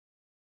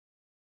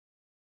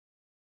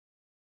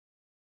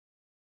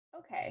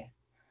Okay.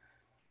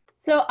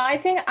 So I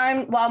think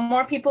while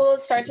more people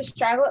start to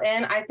straggle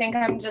in, I think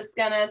I'm just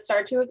gonna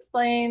start to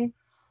explain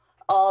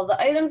all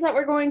the items that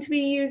we're going to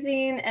be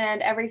using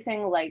and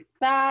everything like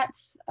that.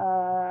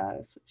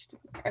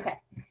 Okay.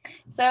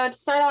 So to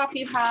start off,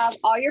 you have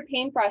all your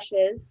paint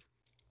brushes.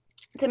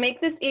 To make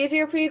this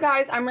easier for you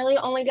guys, I'm really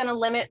only gonna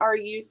limit our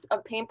use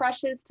of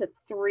paintbrushes to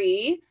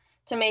 3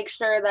 to make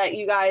sure that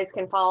you guys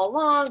can follow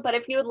along. But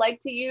if you would like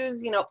to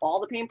use,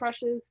 all the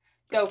paintbrushes,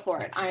 go for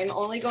it. I'm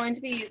only going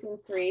to be using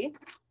 3.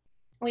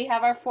 We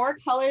have our 4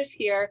 colors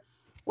here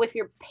with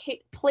your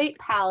plate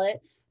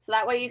palette, so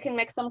that way you can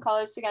mix some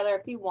colors together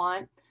if you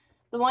want.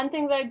 The one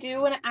thing that I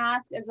do want to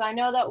ask is, I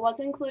know that was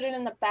included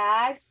in the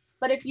bag,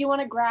 but if you want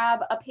to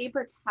grab a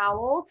paper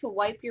towel to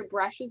wipe your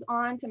brushes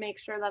on to make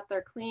sure that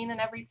they're clean and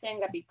everything,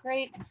 that'd be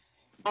great.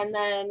 And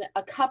then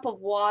a cup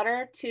of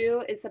water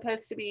too is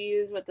supposed to be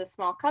used with the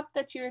small cup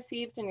that you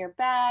received in your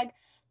bag.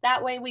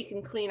 That way we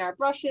can clean our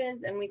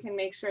brushes and we can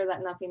make sure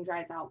that nothing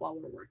dries out while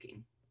we're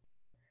working.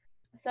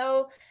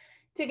 So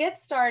to get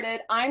started,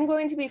 I'm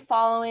going to be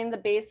following the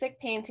basic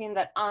painting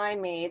that I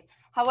made.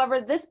 However,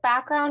 this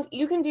background,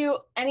 you can do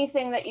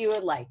anything that you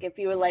would like. If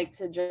you would like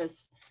to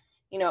just,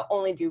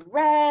 only do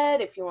red,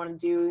 if you want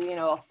to do,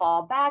 a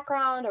fall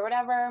background or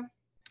whatever,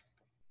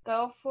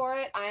 go for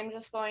it. I'm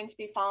just going to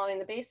be following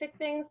the basic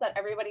things that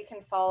everybody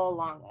can follow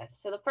along with.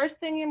 So the first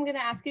thing I'm going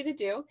to ask you to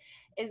do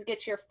is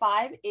get your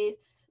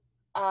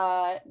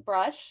 5/8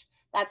 brush.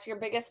 That's your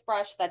biggest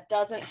brush that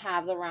doesn't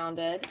have the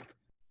rounded.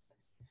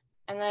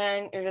 And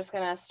then you're just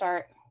gonna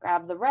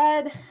grab the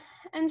red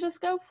and just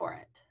go for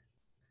it.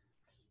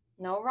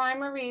 No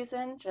rhyme or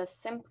reason,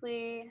 just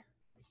simply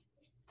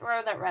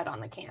throw that red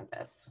on the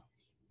canvas.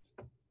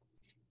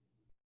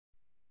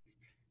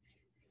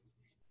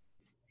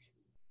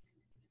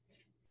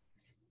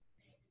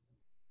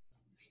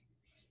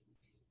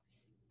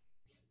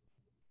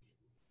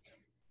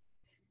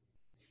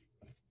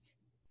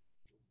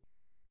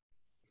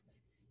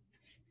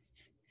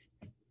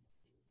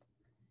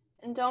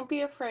 And don't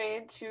be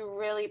afraid to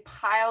really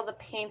pile the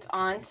paint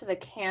onto the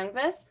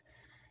canvas,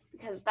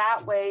 because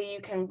that way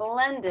you can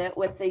blend it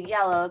with the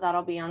yellow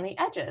that'll be on the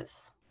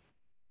edges.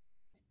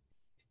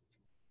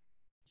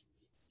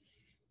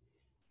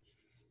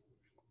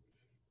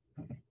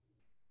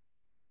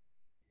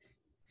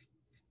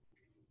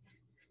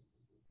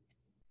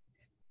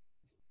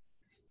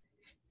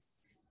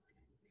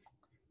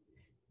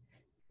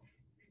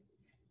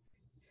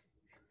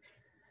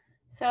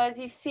 So as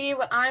you see,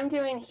 what I'm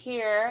doing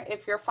here,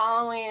 if you're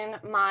following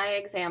my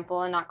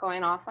example and not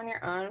going off on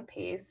your own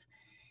pace,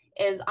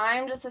 is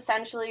I'm just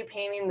essentially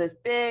painting this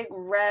big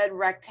red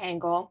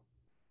rectangle,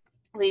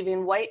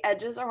 leaving white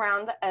edges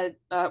around the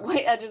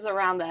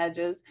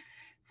edges.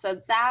 So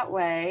that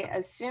way,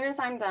 as soon as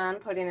I'm done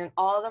putting in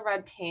all the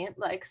red paint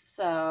like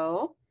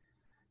so,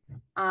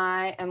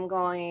 I am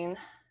going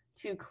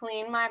to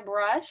clean my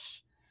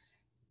brush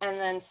and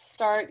then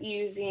start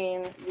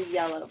using the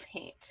yellow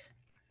paint.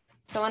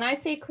 So when I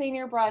say clean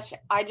your brush,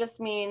 I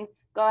just mean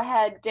go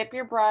ahead, dip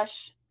your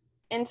brush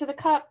into the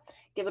cup,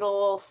 give it a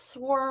little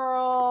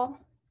swirl,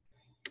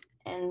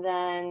 and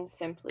then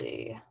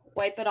simply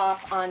wipe it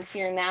off onto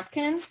your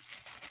napkin.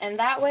 And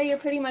that way you're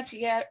pretty much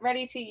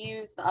ready to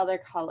use the other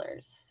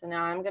colors. So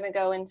now I'm gonna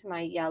go into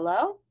my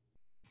yellow.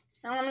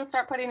 And I'm gonna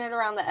start putting it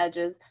around the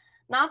edges.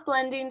 Not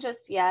blending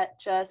just yet,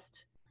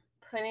 just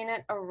putting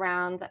it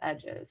around the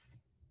edges.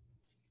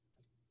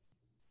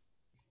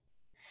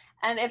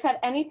 And if at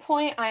any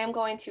point I am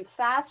going too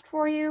fast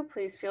for you,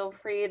 please feel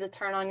free to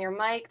turn on your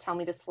mic, tell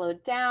me to slow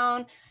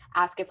down,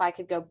 ask if I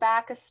could go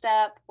back a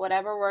step,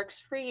 whatever works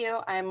for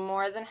you. I'm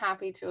more than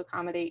happy to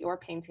accommodate your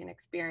painting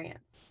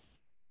experience.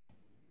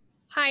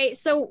 Hi,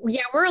 so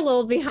yeah, we're a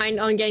little behind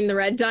on getting the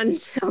red done,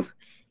 so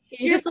if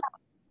you could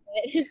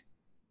it.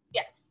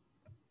 Yes.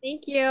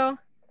 Thank you.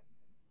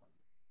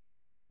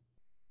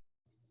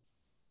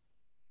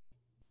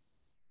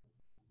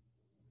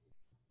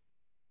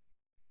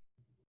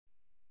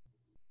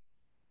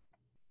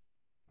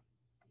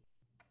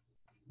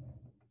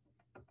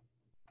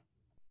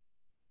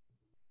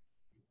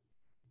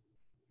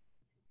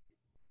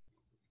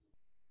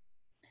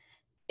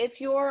 If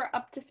you're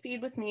up to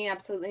speed with me,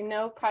 absolutely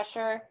no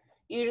pressure.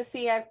 You just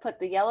see I've put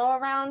the yellow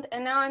around,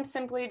 and now I'm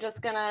simply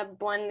just gonna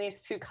blend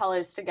these 2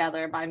 colors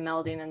together by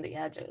melding in the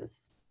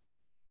edges.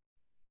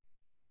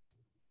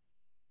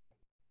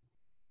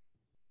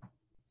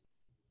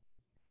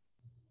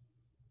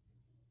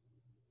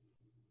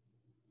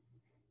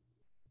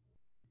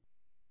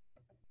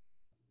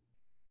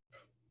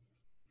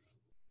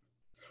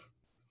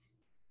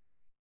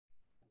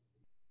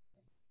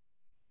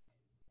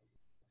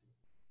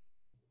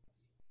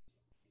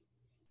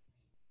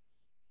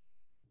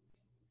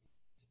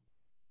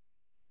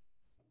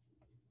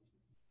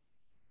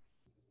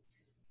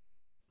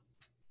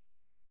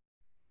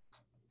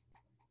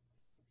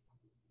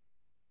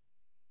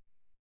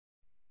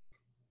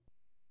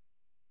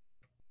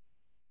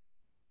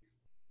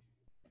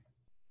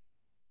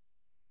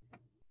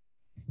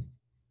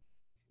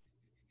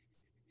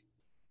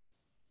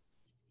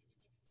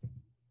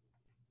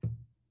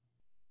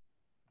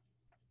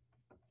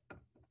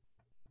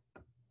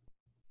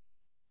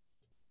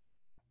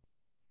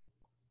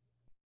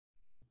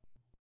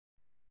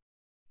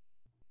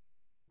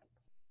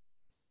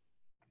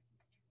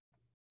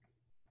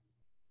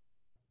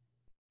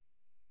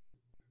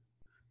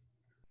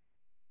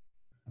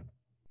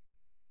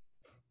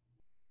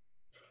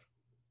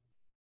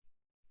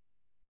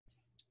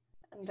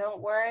 And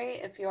don't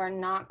worry if you are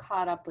not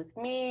caught up with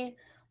me.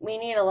 We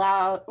need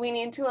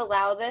to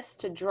allow this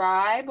to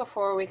dry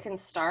before we can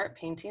start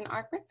painting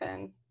our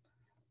griffin.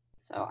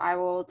 So I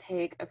will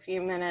take a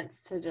few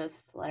minutes to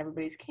just let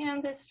everybody's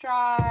canvas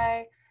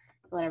dry,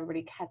 let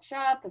everybody catch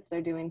up if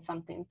they're doing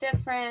something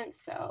different.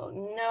 So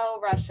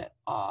no rush at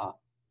all.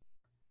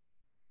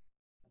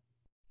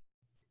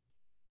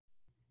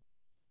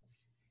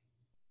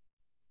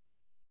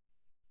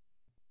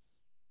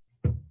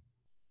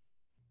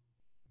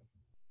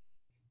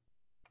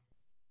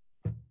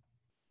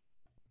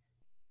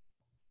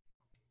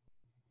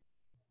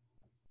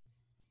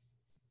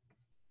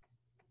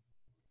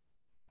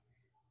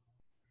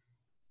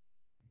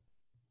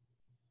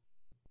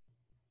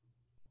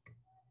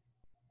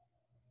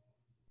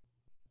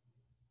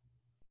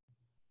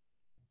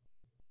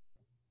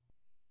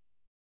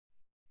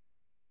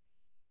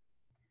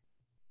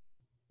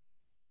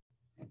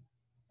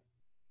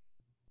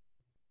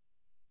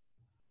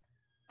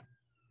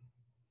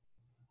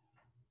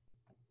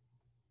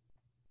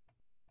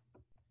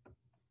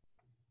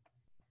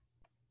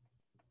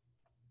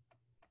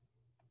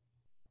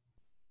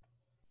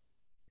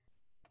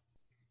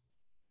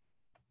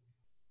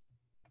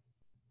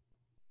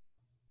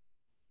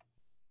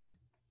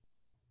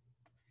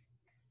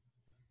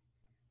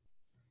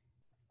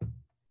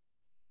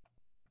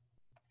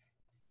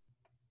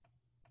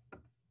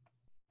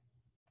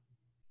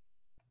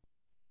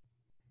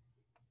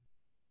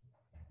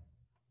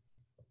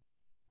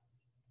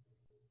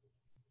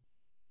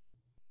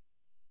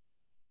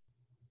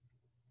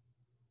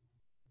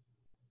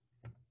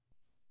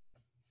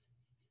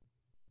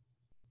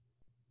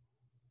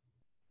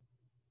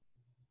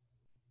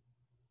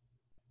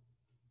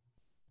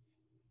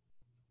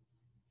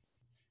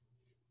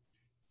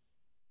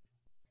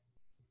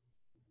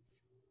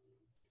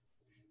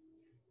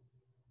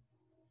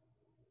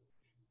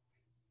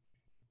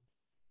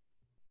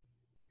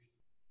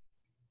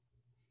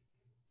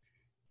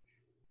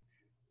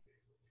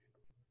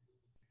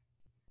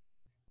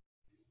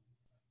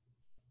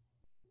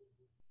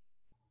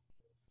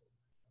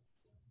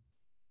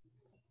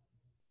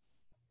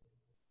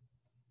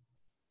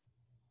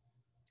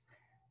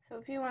 So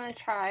if you want to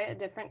try a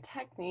different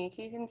technique,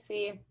 you can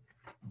see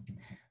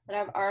that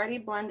I've already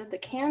blended the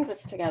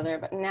canvas together,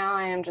 but now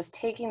I am just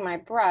taking my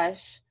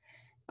brush.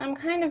 I'm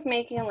kind of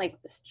making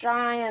like this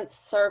giant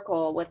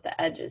circle with the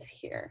edges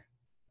here.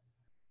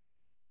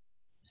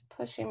 Just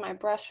pushing my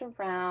brush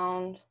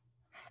around,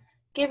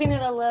 giving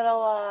it a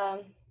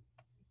little,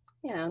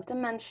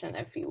 dimension,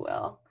 if you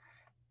will.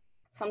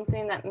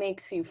 Something that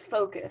makes you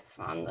focus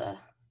on the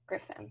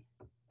griffin.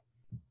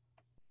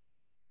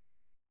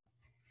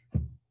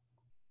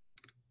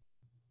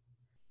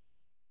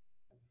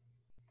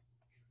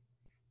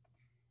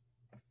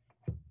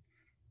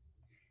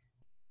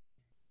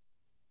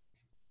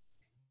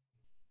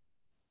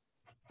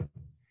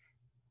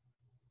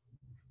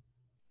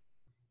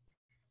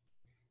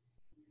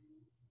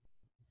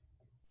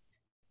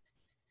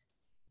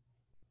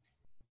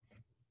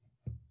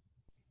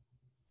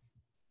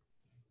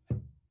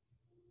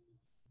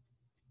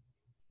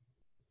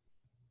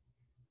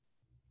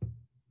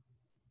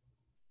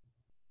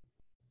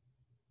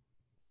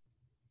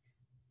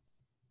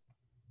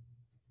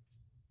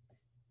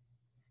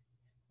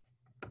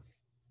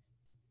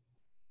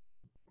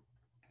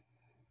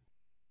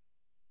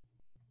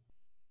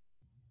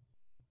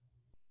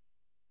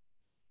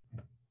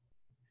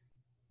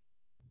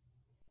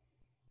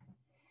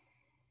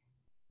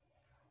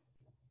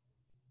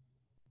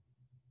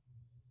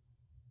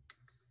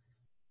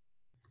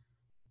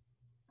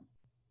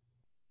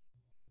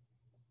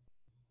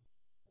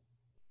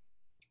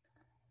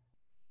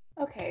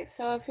 Okay,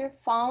 so if you're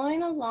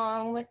following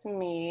along with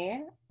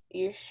me,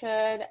 you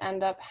should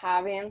end up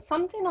having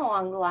something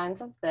along the lines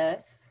of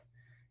this,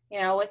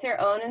 with your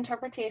own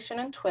interpretation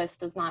and twist.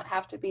 Does not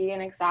have to be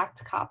an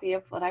exact copy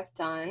of what I've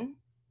done.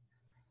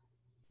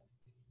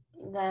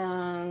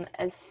 Then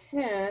as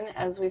soon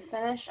as we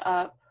finish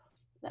up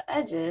the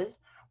edges,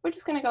 we're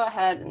just gonna go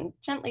ahead and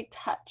gently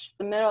touch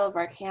the middle of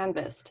our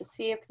canvas to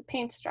see if the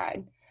paint's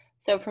dried.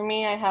 So for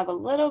me, I have a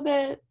little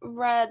bit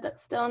red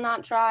that's still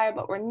not dry,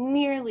 but we're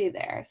nearly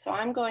there. So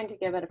I'm going to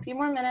give it a few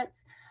more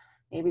minutes,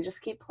 maybe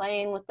just keep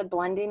playing with the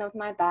blending of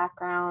my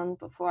background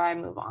before I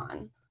move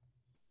on.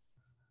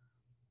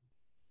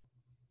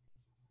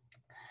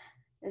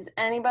 Is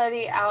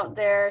anybody out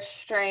there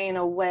straying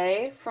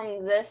away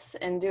from this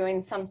and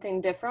doing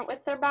something different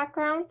with their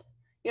background?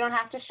 You don't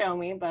have to show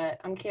me, but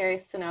I'm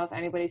curious to know if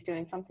anybody's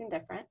doing something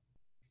different.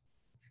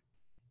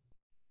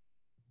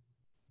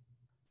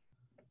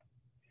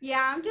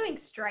 Yeah, I'm doing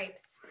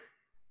stripes.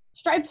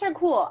 Stripes are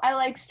cool. I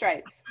like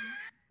stripes.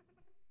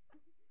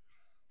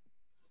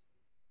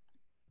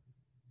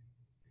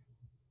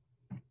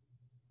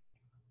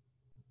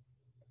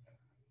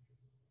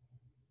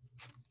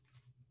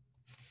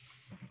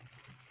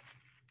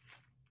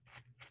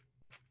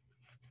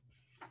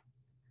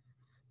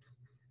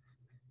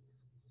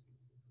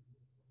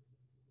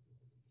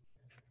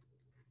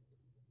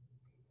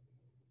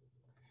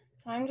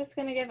 So I'm just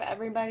going to give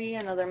everybody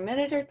another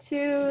minute or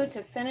two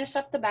to finish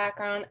up the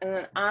background, and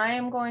then I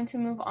am going to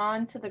move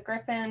on to the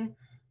Griffin.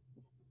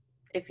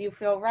 If you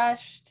feel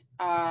rushed,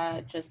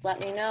 just let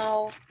me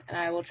know, and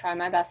I will try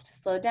my best to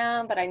slow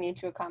down, but I need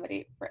to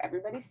accommodate for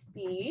everybody's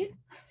speed.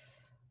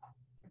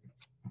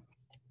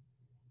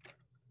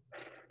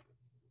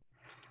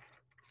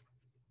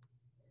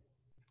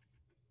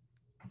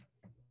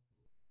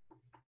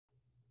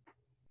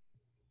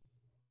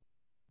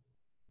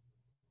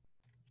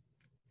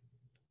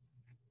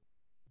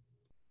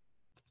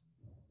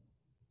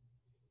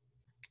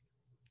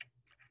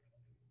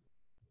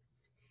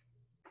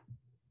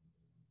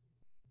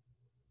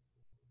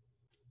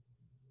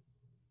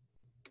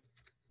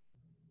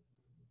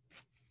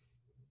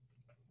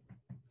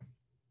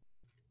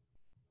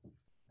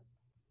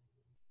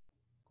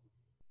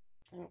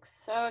 I'm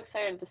so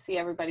excited to see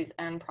everybody's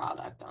end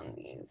product on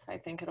these. I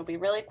think it'll be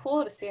really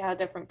cool to see how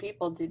different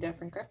people do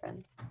different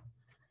Griffins.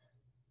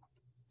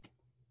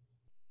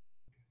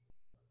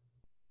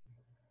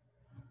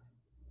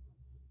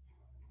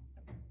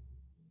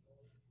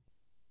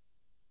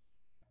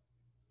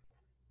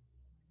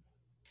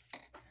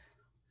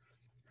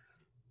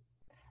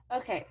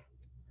 Okay,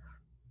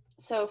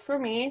 so for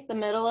me, the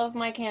middle of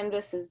my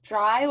canvas is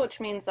dry, which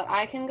means that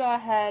I can go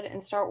ahead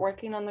and start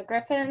working on the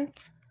Griffin.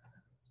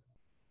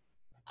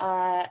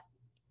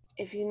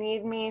 If you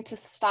need me to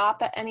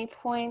stop at any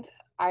point,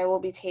 I will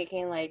be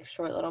taking like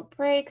short little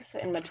breaks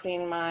in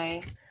between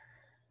my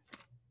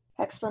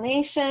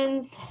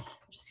explanations.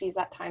 Just use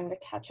that time to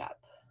catch up.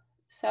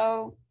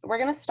 So we're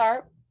gonna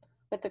start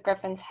with the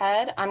Griffin's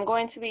head. I'm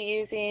going to be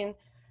using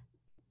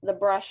the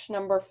brush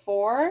number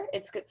 4.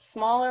 It's a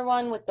smaller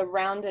one with the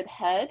rounded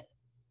head.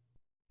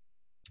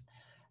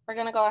 We're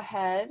gonna go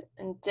ahead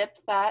and dip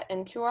that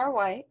into our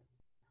white.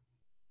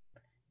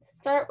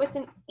 Start with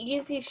an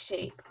easy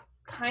shape,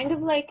 kind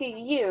of like a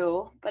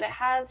U, but it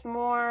has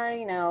more,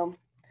 you know,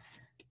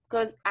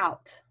 goes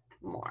out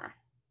more.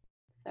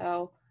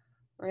 So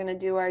we're gonna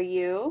do our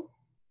U.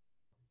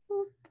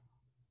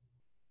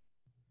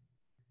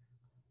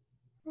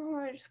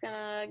 We're just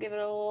gonna give it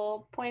a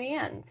little pointy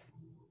ends.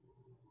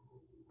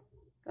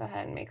 Go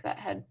ahead and make that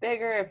head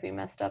bigger if we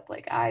messed up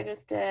like I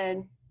just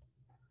did.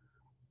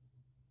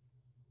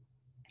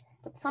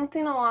 But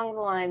something along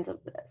the lines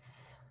of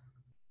this.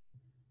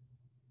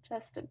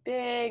 Just a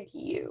big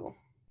U.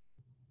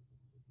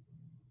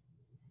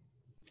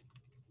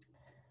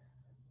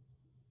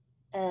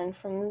 And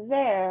from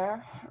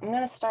there, I'm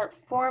gonna start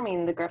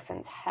forming the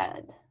Griffin's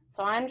head.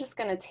 So I'm just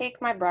gonna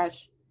take my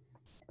brush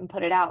and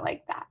put it out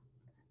like that.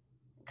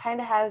 It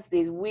kind of has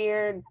these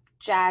weird,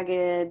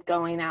 jagged,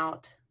 going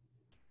out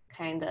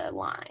kind of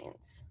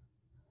lines.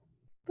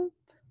 Boop.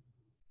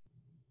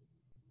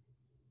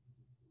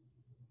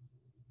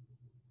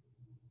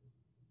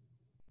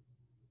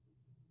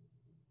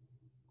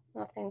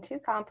 Nothing too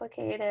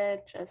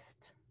complicated,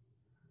 just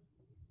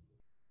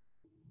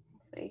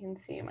so you can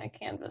see my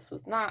canvas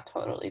was not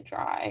totally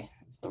dry.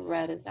 The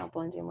red is now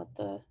blending with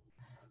the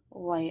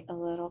white a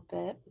little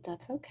bit, but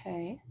that's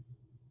okay.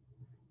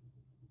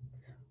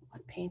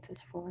 What paint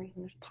is for, you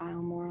can just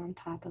pile more on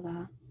top of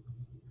that.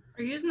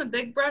 Are you using the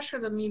big brush or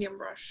the medium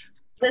brush?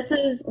 This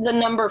is the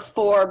number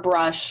 4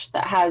 brush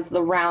that has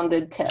the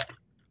rounded tip.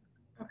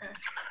 Okay,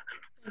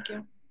 thank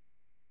you.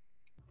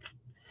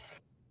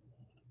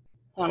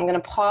 So I'm gonna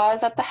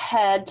pause at the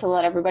head to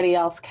let everybody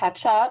else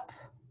catch up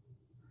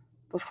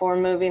before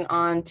moving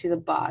on to the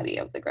body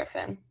of the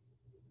Griffin.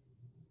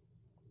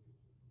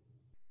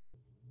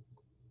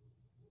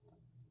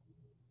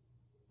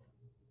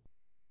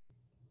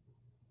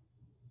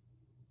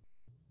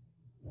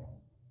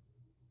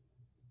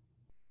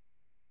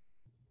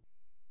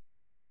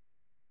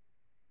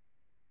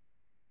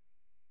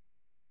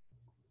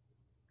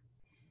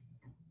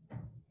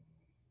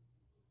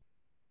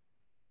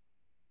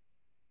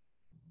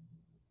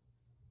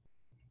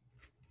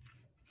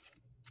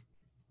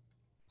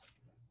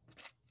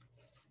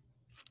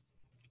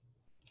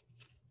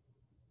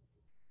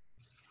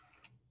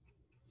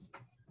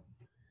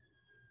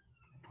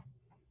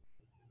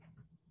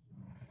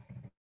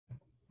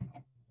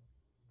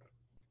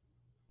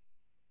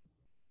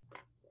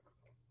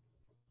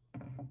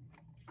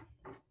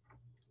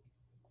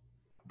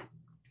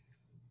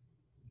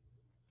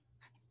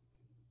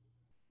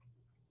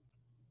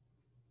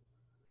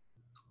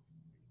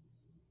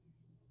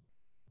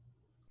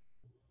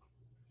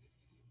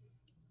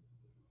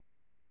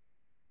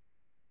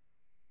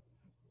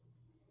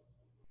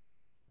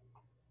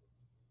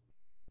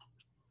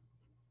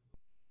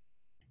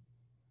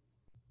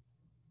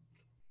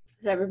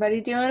 Is everybody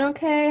doing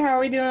okay? How are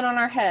we doing on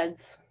our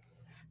heads?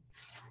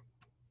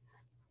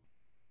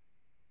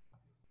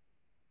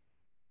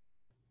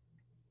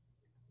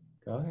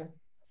 Go ahead.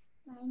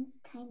 Mine's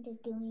kind of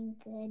doing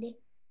good.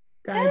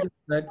 Kind of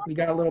good. We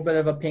got a little bit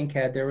of a pink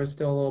head. There was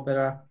still a little bit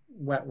of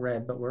wet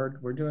red, but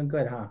we're doing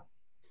good, huh?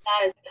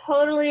 That is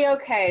totally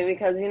okay,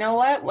 because you know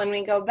what? When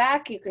we go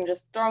back, you can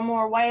just throw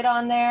more white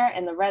on there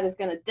and the red is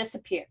going to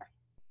disappear.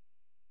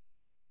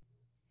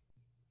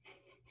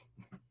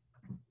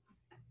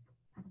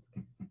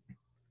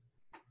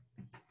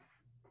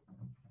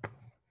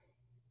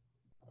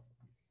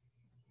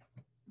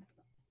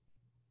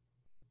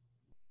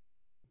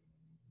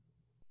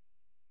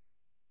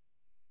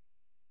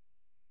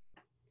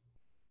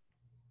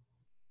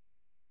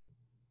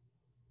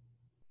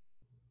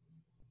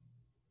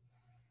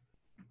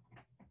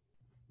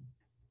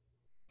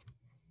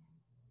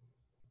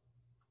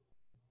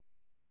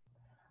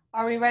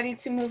 Are we ready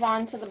to move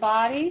on to the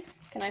body?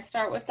 Can I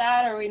start with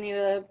that, or we need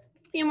a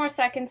few more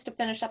seconds to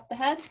finish up the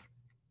head?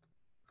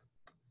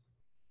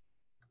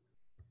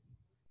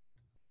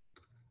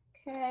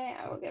 Okay,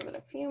 I will give it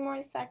a few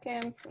more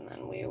seconds and then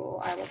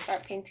I will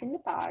start painting the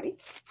body.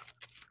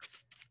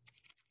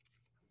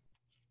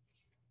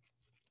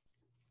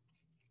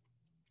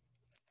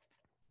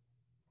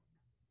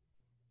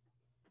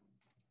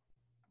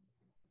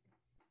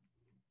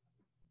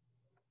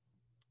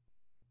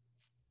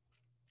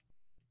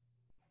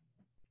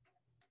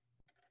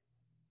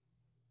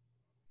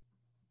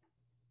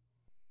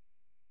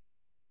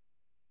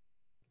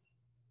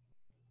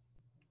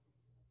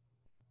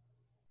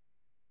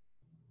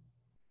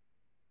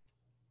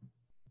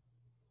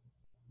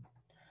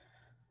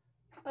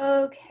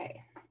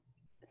 Okay,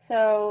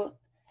 so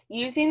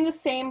using the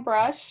same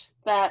brush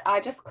that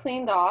I just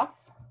cleaned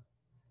off,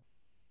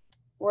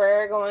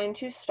 we're going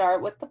to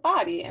start with the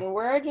body, and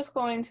we're just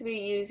going to be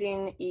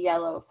using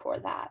yellow for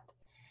that.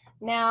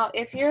 Now,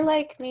 if you're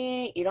like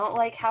me, you don't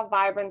like how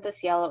vibrant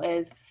this yellow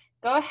is,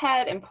 go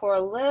ahead and pour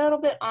a little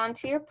bit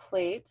onto your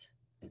plate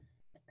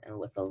and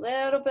with a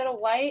little bit of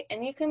white,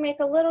 and you can make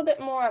a little bit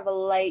more of a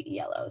light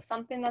yellow,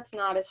 something that's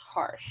not as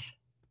harsh.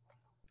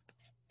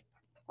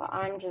 So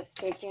I'm just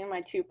taking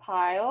my two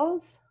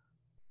piles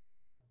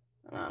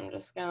and I'm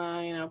just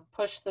gonna,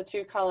 push the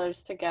two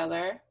colors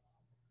together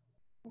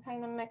and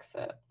kind of mix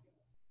it.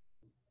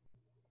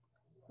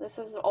 This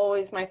is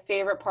always my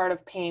favorite part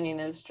of painting,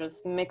 is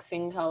just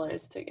mixing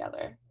colors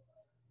together.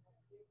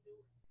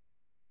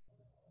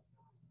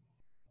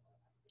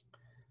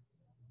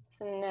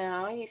 So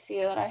now you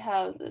see that I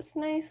have this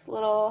nice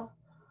little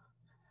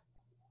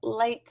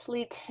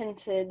lightly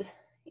tinted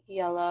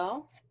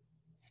yellow.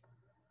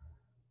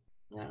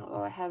 Now I'll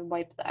go ahead and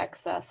wipe the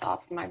excess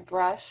off my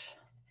brush.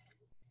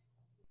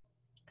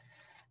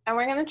 And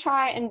we're gonna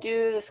try and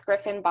do this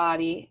griffin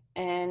body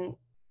in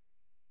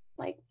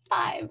like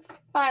five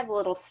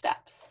little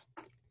steps.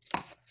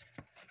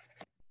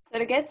 So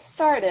to get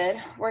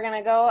started, we're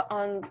gonna go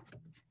on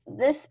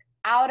this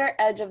outer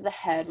edge of the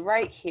head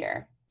right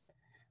here.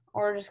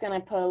 We're just gonna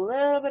put a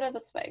little bit of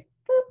a spike,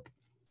 boop.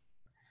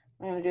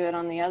 We're gonna do it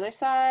on the other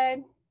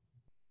side.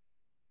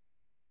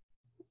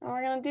 And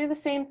we're gonna do the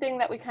same thing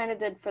that we kind of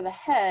did for the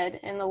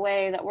head, in the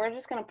way that we're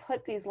just gonna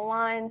put these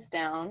lines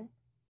down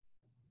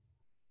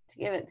to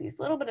give it these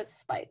little bit of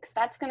spikes.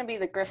 That's gonna be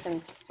the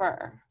griffin's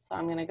fur. So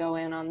I'm gonna go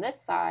in on this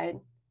side,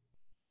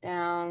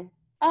 down,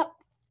 up,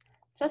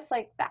 just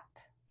like that.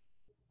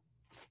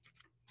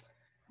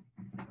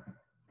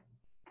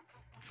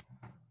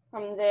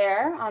 From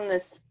there, on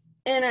this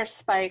inner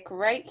spike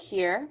right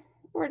here,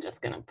 we're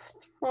just gonna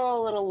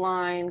throw a little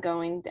line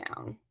going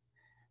down.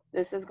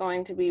 This is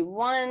going to be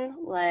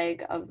one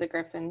leg of the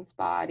griffin's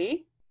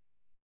body.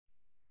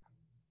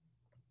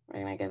 We're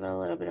gonna give it a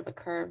little bit of a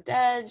curved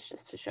edge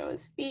just to show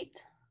his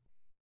feet.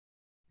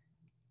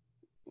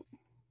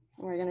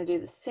 We're gonna do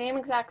the same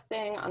exact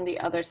thing on the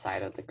other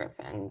side of the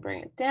griffin.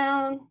 Bring it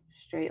down,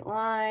 straight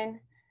line,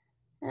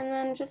 and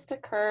then just a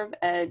curved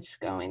edge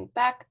going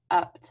back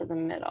up to the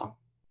middle.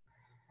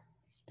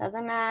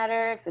 Doesn't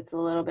matter if it's a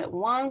little bit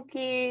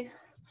wonky.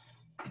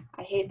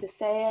 I hate to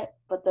say it,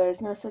 but there's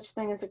no such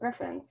thing as a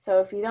griffin. So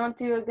if you don't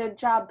do a good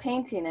job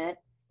painting it,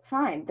 it's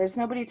fine. There's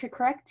nobody to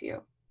correct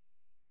you.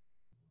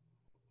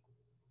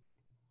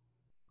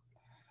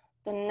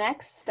 The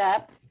next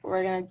step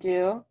we're gonna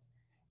do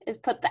is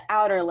put the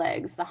outer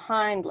legs, the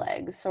hind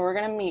legs. So we're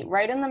gonna meet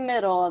right in the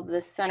middle of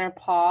this center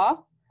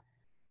paw.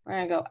 We're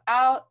gonna go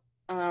out,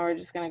 and then we're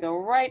just gonna go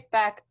right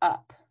back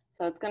up.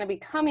 So it's gonna be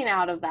coming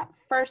out of that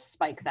first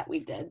spike that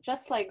we did,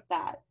 just like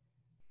that.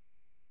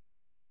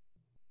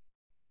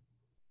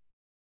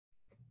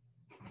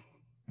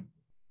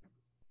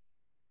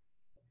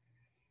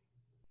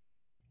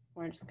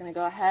 We're just gonna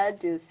go ahead,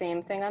 do the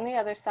same thing on the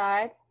other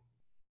side.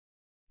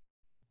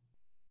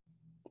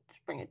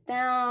 Just bring it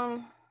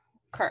down,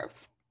 curve.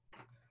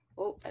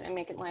 Oh, I didn't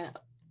make it line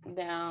up.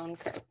 Down,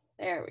 curve.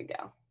 There we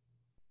go.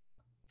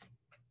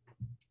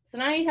 So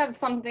now you have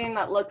something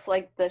that looks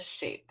like this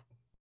shape.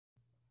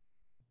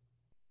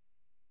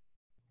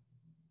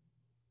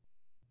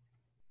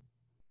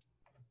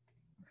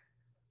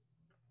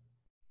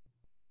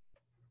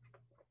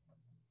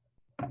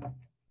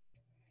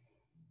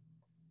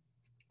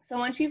 So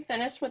once you've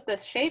finished with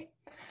this shape,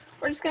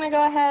 we're just gonna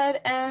go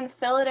ahead and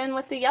fill it in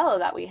with the yellow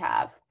that we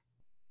have.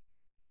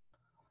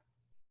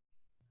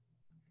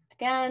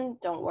 Again,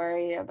 don't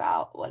worry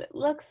about what it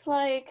looks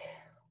like.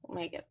 We'll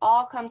make it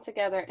all come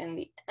together in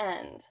the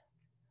end.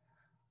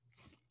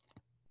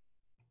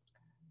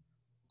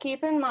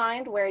 Keep in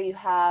mind where you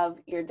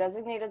have your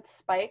designated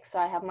spike. So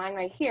I have mine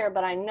right here,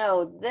 but I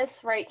know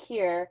this right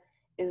here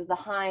is the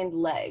hind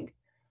leg.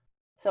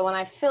 So when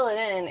I fill it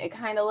in, it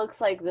kind of looks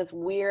like this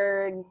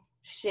weird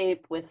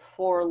shape with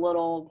four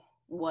little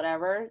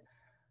whatever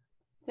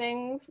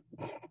things.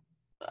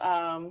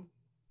 But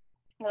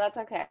that's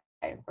okay.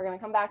 We're gonna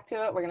come back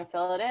to it. We're gonna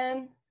fill it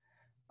in.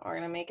 We're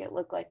gonna make it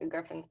look like a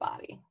griffin's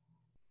body.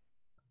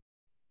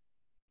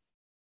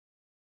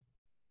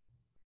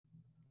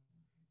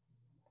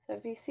 So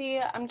if you see,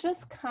 I'm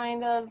just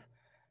kind of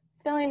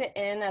filling it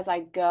in as I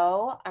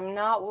go. I'm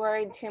not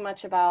worried too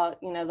much about,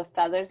 you know, the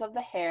feathers of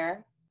the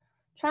hair.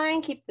 Try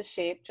and keep the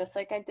shape just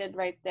like I did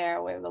right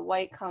there where the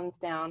white comes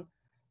down.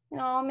 You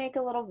know, I'll make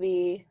a little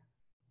V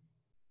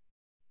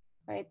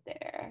right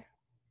there.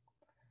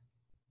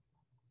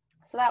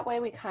 So that way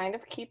we kind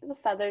of keep the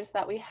feathers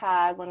that we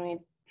had when we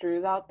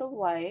drew out the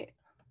white.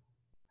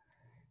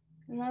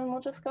 And then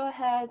we'll just go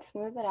ahead,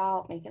 smooth it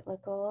out, make it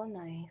look a little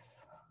nice.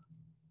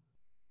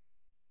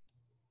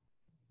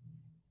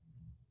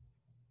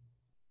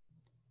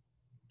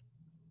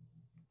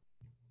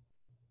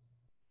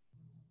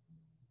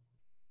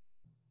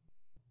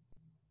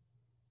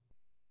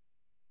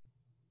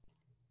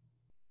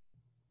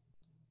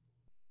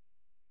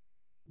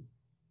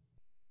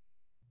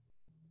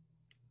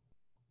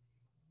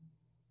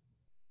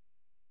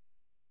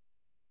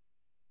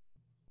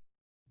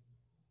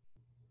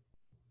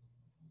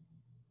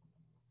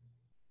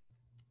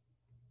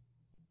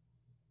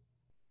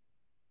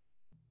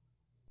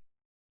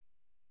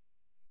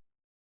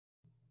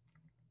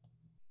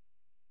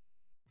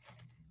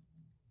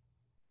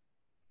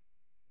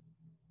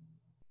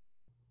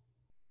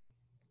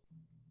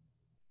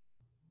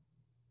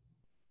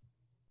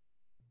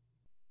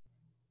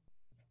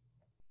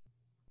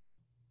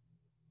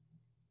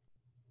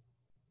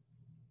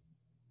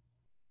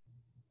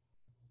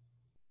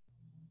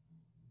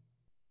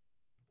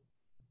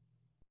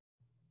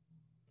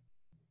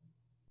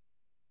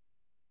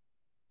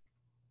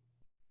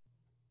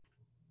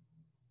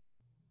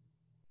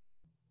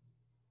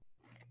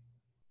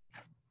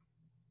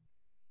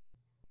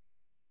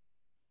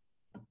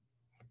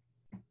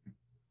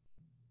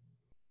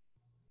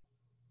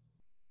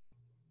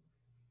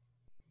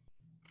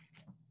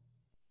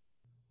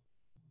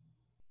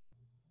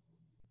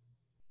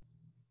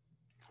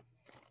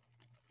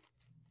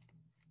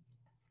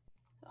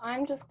 So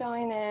I'm just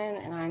going in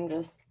and I'm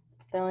just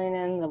filling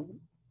in the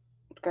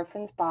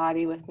griffin's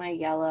body with my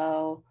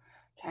yellow,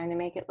 trying to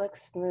make it look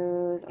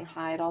smooth and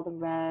hide all the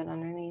red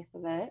underneath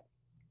of it.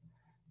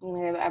 I'm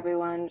going to give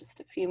everyone just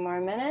a few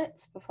more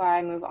minutes before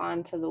I move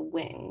on to the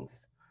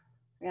wings.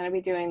 We're going to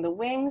be doing the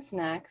wings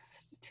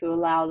next to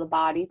allow the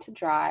body to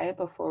dry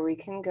before we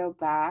can go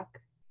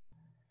back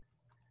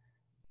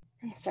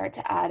and start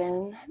to add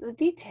in the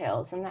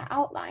details and the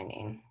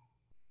outlining.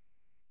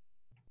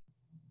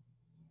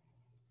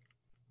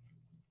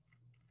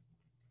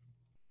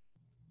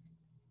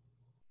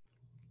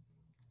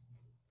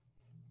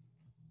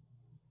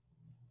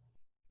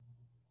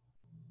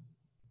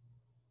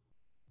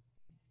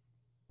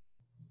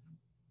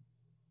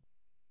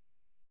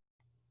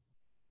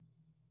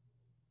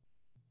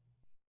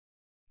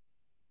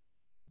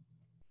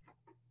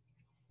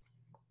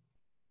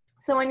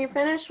 So when you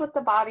finish with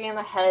the body and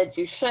the head,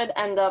 you should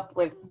end up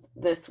with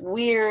this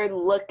weird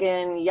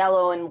looking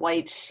yellow and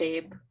white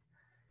shape.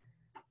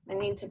 I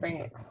need to bring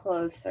it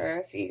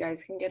closer so you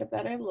guys can get a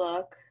better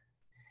look.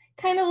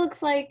 Kind of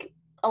looks like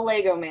a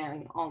Lego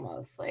man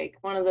almost, like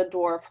one of the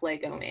dwarf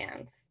Lego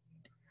mans.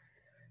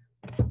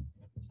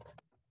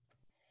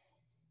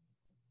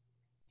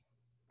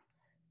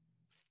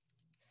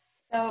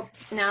 So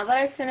now that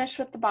I've finished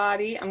with the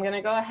body, I'm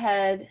gonna go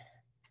ahead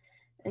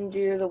and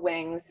do the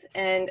wings.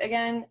 And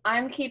again,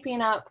 I'm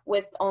keeping up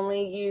with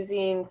only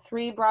using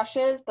 3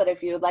 brushes, but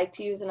if you would like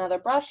to use another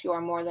brush, you are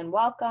more than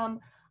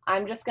welcome.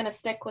 I'm just gonna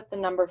stick with the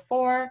number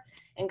 4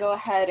 and go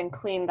ahead and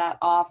clean that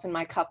off in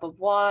my cup of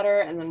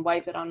water and then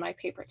wipe it on my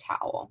paper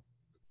towel.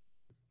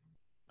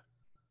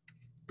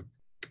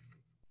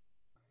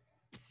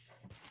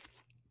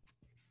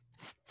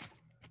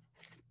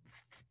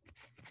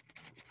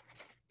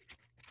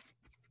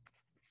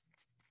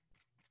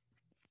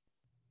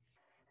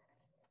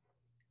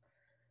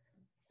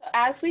 So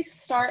as we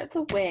start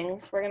the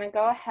wings, we're gonna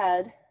go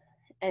ahead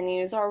and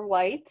use our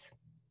white.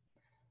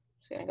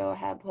 Just gonna go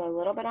ahead and put a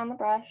little bit on the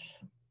brush.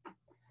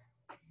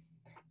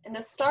 And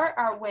to start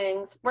our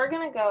wings, we're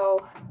gonna go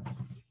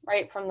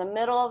right from the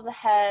middle of the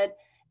head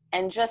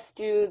and just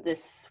do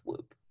this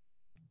swoop.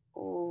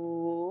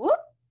 Whoop.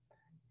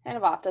 Kind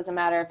of off, doesn't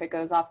matter if it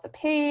goes off the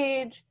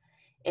page.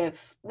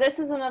 If this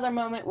is another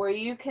moment where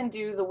you can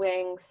do the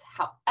wings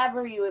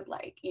however you would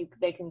like.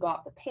 They can go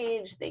off the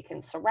page, they can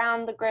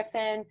surround the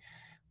griffin.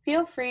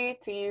 Feel free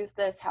to use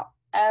this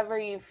however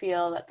you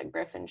feel that the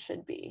griffin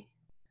should be.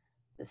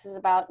 This is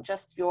about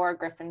just your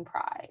griffin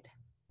pride.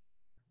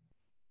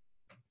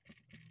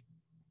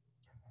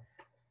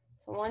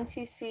 So once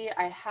you see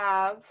I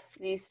have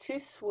these 2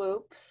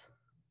 swoops,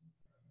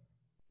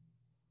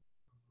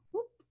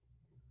 whoop,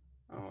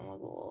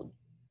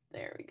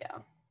 there we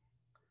go.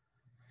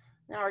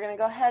 Now we're gonna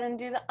go ahead and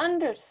do the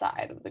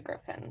underside of the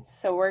griffin.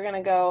 So we're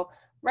gonna go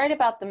right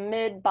about the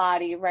mid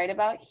body, right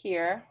about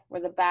here,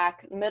 where the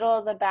back, middle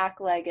of the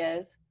back leg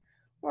is.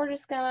 We're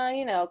just gonna,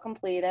 you know,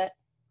 complete it.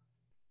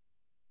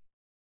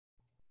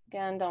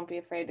 Again, don't be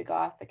afraid to go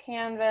off the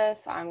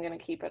canvas. I'm gonna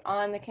keep it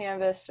on the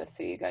canvas just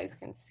so you guys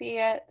can see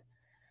it.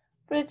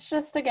 But it's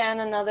just, again,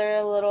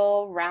 another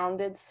little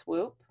rounded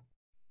swoop.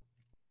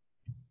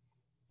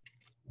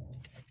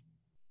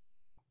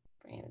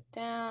 Bring it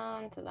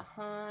down to the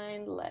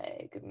hind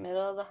leg,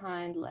 middle of the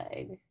hind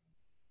leg.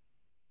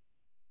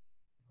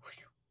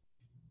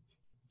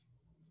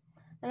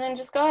 And then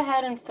just go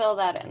ahead and fill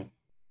that in.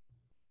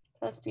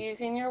 Just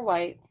using your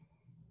white.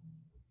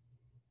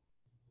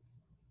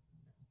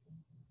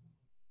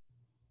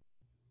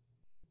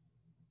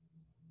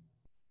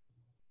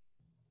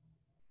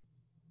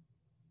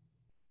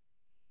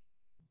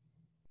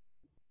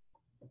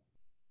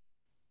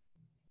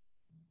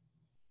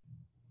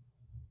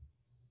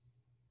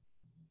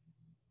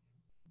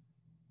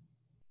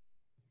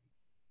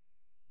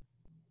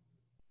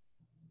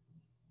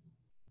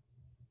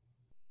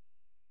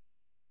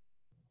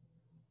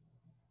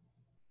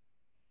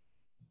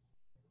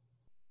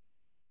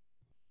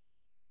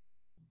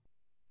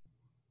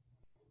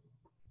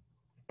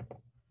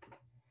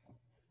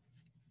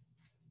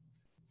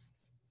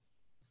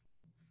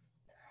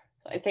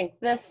 So I think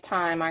this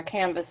time our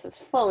canvas is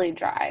fully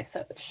dry,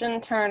 so it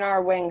shouldn't turn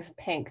our wings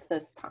pink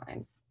this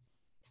time.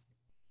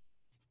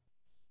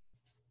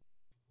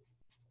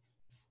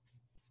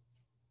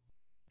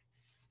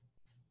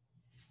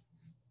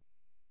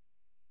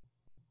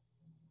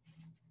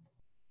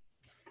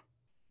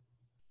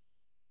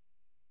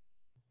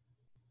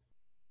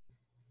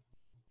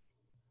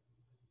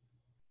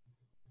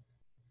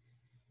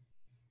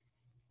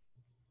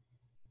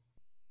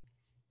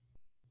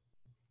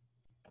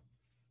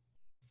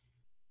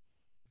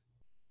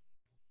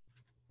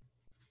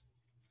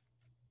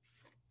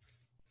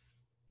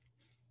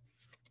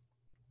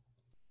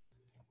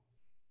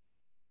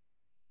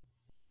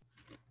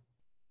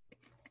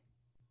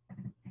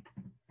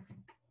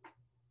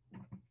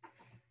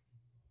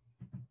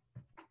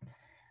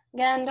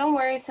 Again, don't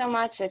worry so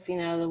much if,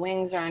 the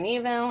wings are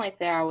uneven like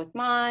they are with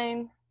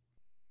mine,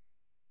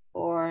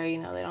 or, they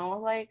don't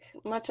look like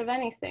much of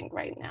anything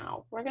right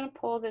now. We're gonna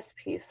pull this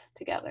piece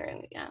together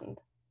in the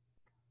end.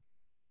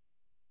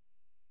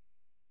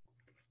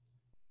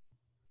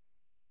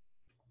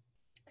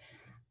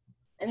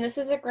 And this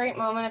is a great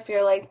moment if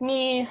you're like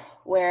me,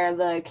 where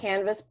the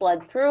canvas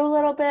bled through a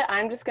little bit.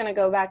 I'm just gonna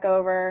go back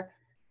over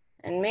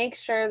and make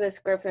sure this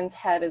griffin's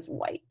head is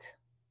white.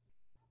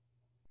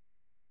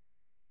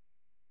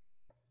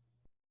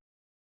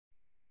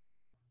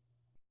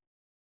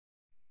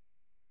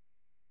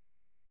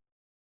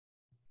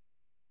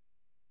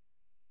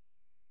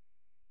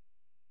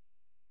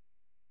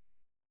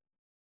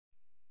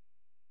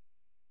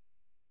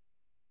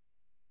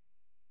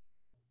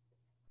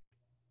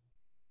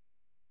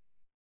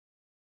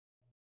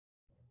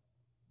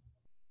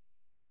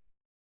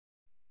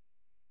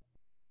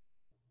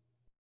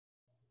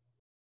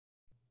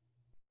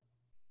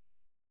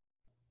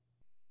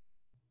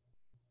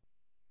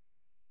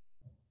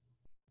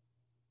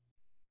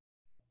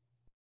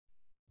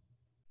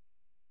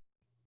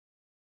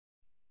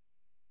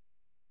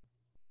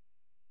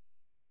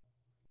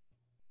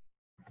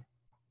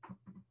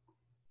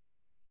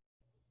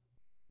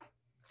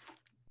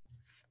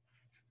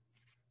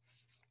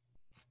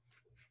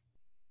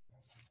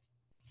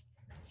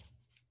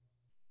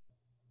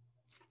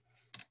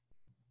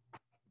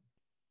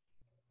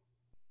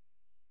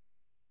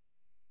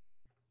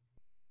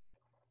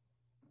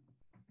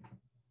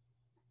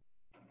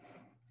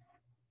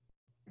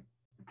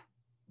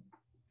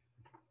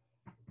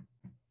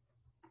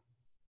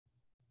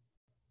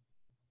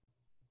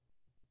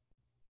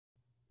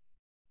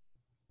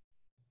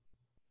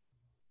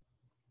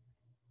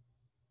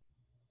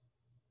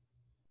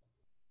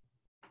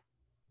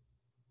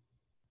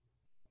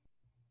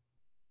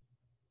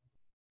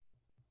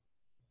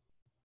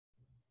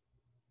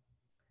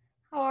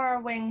 How are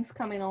our wings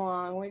coming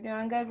along? We're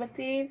doing good with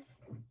these?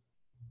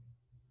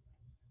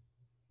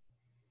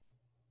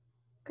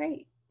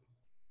 Great.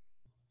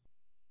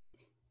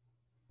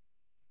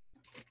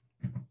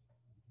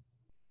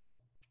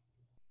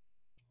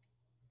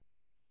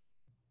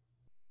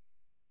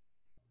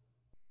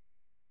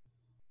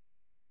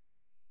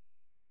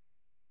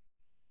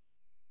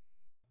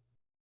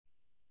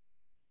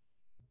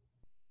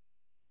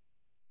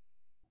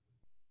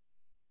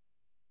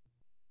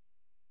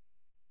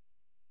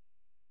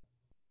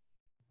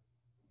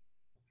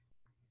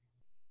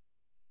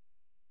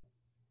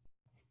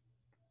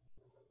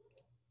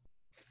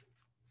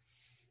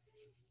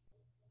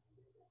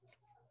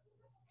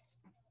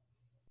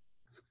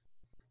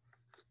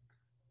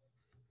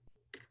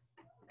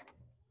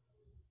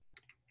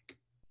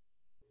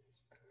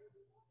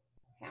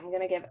 I'm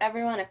gonna give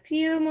everyone a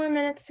few more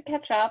minutes to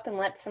catch up and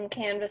let some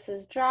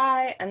canvases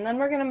dry, and then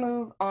we're gonna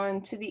move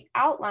on to the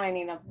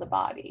outlining of the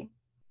body.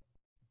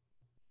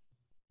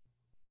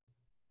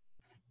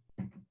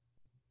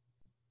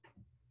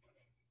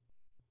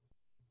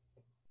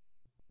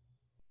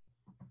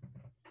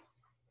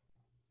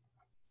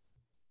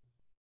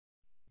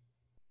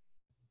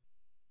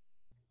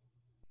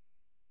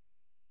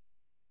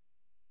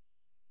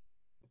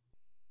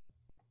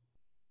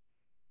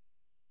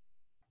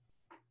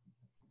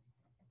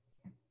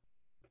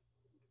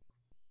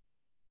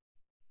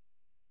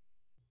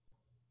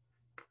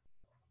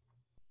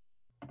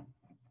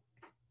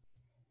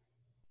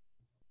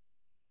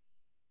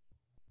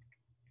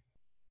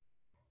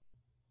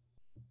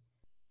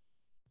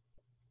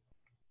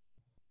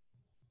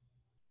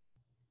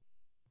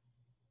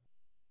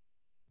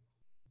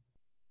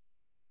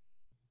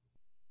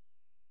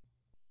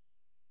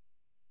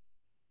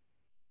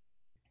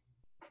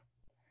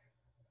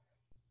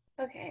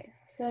 Okay,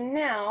 so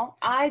now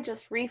I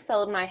just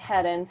refilled my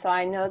head in, so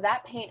I know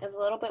that paint is a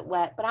little bit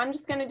wet, but I'm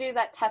just gonna do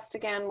that test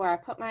again where I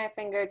put my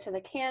finger to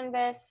the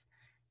canvas,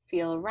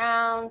 feel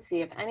around, see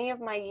if any of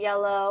my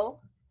yellow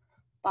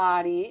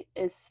body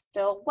is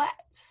still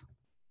wet.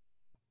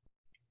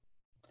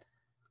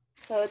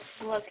 So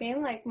it's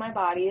looking like my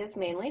body is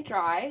mainly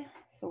dry.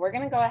 So we're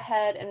gonna go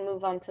ahead and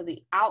move on to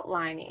the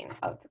outlining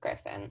of the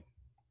griffin.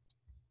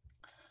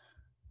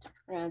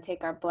 We're gonna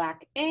take our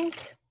black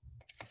ink,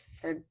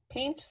 or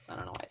paint, I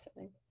don't know why I said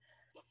ink.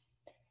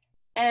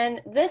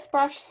 And this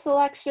brush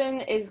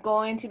selection is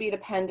going to be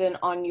dependent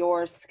on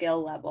your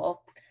skill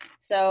level.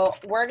 So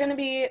we're going to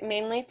be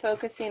mainly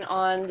focusing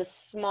on the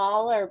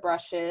smaller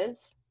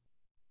brushes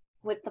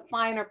with the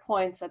finer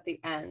points at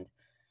the end.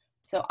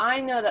 So I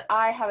know that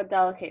I have a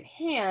delicate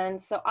hand,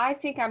 so I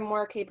think I'm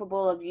more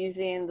capable of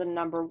using the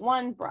number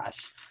 1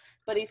 brush.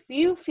 But if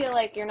you feel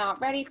like you're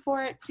not ready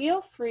for it,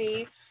 feel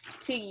free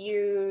to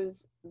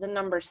use the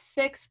number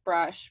 6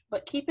 brush,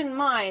 but keep in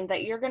mind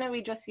that you're going to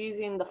be just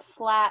using the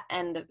flat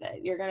end of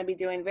it. You're going to be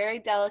doing very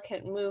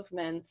delicate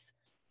movements,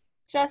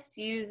 just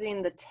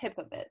using the tip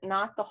of it,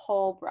 not the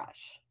whole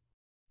brush.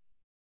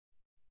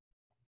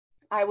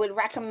 I would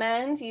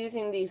recommend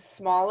using these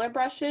smaller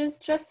brushes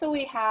just so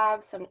we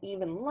have some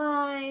even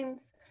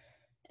lines,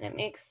 and it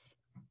makes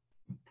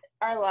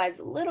our lives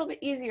a little bit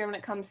easier when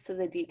it comes to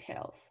the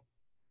details.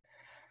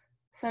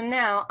 So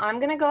now I'm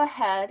going to go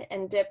ahead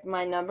and dip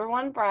my number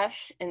 1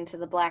 brush into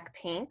the black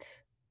paint,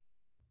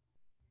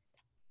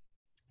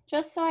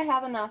 just so I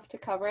have enough to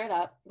cover it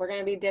up. We're going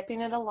to be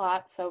dipping it a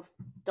lot, so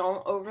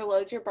don't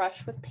overload your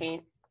brush with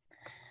paint.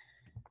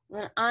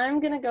 Then I'm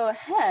going to go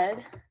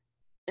ahead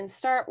and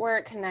start where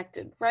it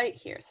connected, right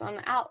here. So on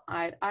the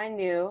outside, I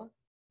knew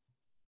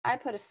I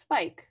put a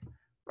spike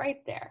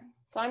right there.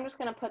 So I'm just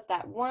going to put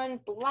that one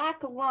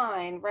black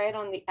line right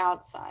on the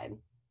outside.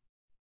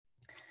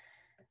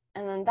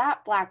 And then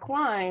that black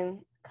line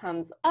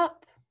comes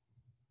up,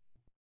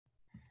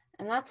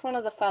 and that's one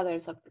of the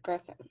feathers of the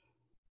griffin.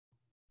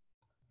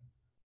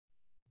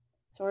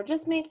 So we're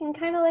just making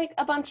kind of like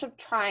a bunch of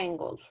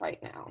triangles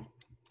right now.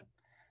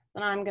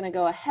 Then I'm going to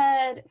go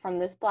ahead from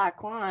this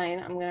black line,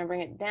 I'm going to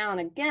bring it down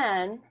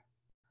again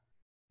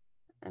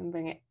and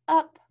bring it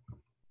up.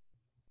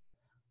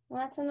 And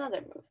that's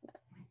another movement.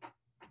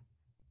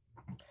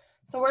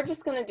 So we're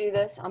just going to do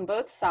this on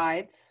both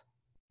sides.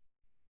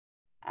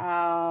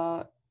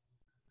 Out,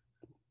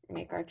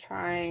 make our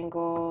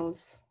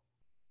triangles.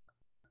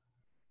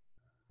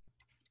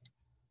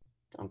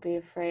 Don't be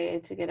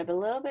afraid to get a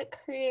little bit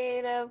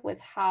creative with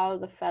how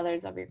the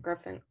feathers of your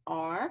griffin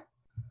are.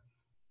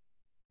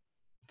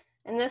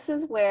 And this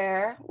is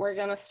where we're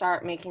going to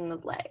start making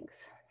the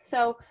legs.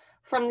 So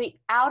from the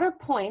outer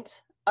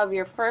point of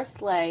your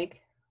first leg,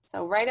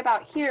 so right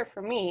about here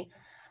for me,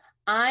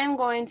 I'm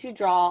going to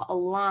draw a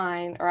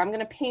line, or I'm going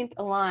to paint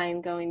a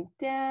line going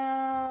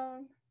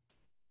down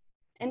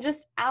and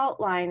just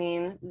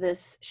outlining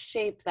this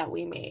shape that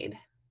we made.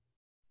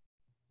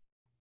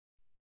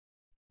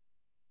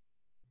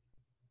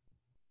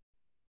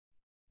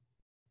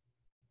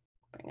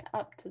 Bring it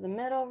up to the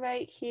middle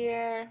right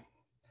here.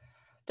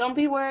 Don't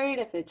be worried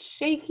if it's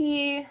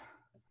shaky,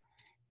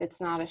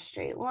 it's not a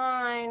straight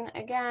line.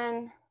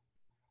 Again,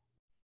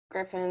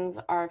 griffins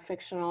are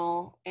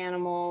fictional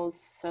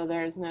animals, so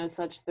there's no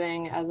such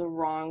thing as a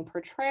wrong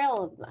portrayal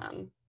of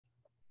them.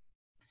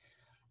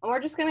 And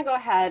we're just going to go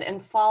ahead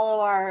and follow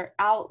our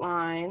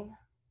outline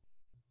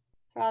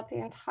throughout the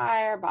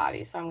entire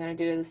body. So I'm going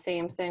to do the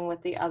same thing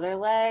with the other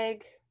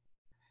leg.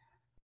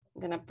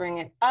 I'm going to bring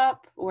it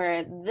up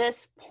where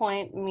this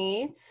point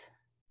meets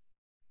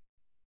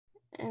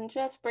and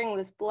just bring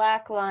this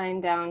black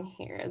line down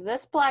here.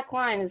 This black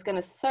line is going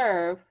to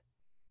serve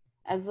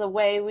as the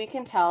way we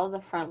can tell the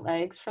front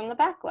legs from the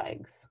back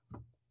legs.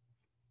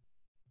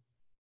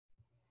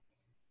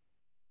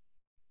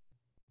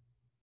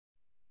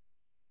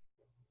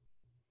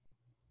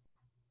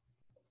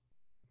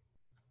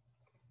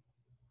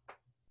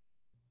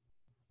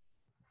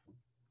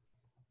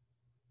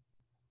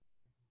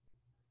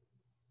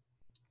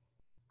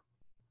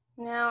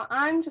 Now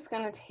I'm just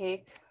going to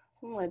take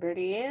some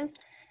liberties,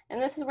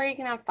 and this is where you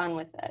can have fun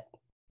with it.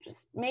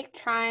 Just make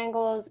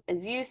triangles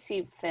as you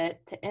see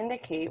fit to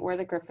indicate where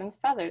the griffin's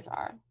feathers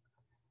are.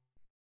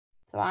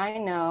 So I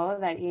know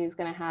that he's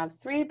going to have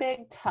 3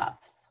 big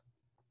tufts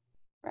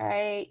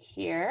right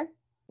here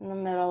in the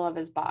middle of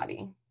his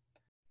body.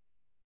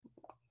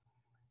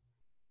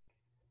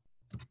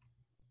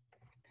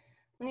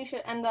 And you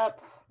should end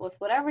up with,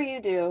 whatever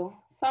you do,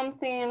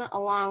 something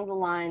along the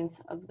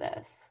lines of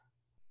this.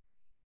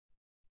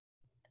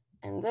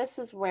 And this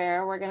is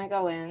where we're going to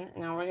go in.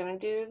 Now we're going to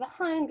do the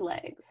hind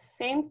legs.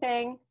 Same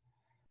thing,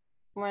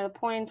 where the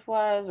point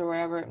was or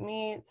wherever it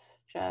meets,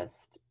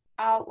 just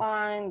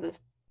outline this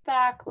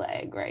back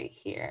leg right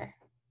here.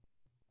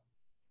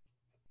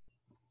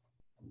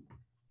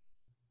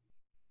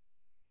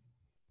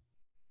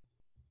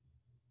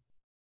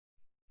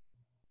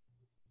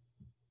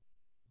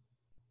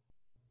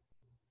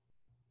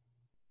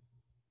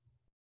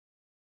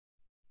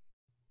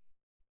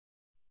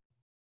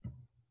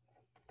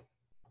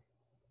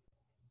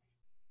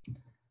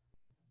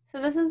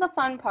 So this is the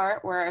fun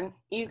part where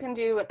you can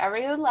do whatever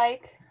you would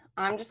like.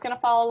 I'm just gonna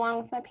follow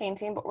along with my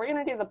painting, but we're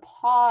gonna do the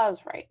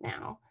paws right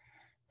now.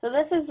 So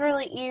this is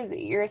really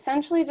easy. You're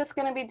essentially just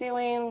gonna be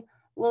doing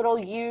little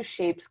U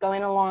shapes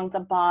going along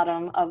the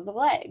bottom of the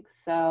legs.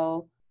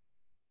 So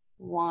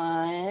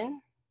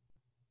 1,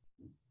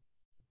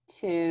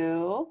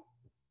 2,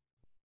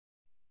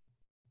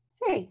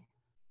 3.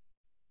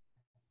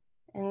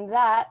 And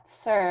that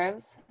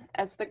serves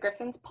as the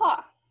griffin's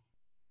paw.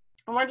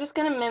 And we're just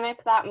gonna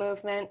mimic that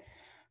movement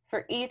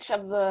for each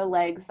of the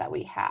legs that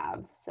we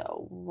have.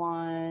 So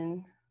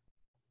 1,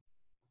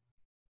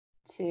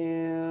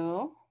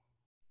 2,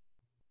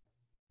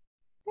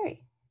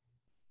 3.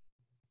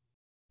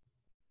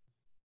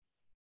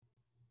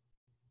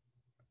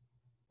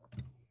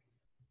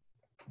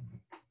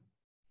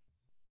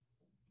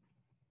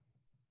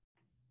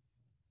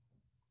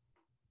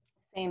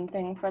 Same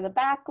thing for the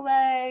back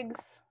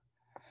legs.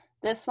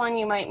 This one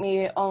you might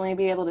only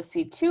be able to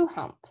see 2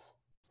 humps.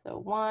 So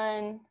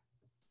 1,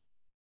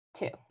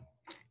 2.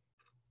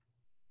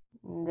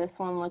 And this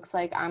one looks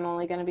like I'm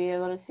only going to be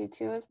able to see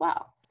 2 as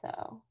well.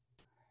 So,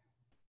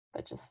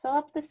 but just fill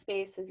up the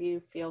space as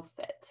you feel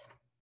fit.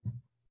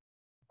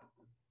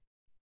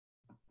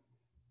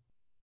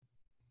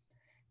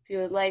 If you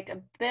would like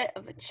a bit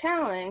of a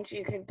challenge,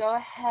 you could go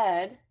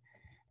ahead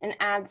and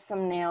add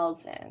some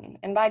nails in.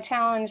 And by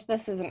challenge,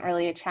 this isn't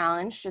really a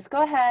challenge. Just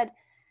go ahead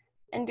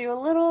and do a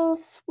little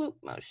swoop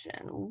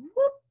motion,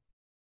 whoop,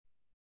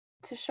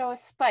 to show a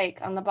spike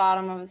on the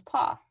bottom of his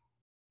paw.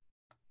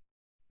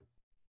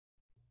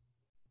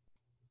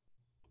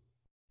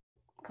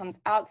 Comes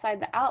outside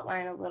the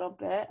outline a little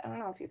bit. I don't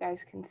know if you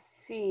guys can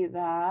see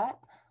that,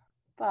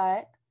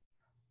 but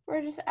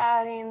we're just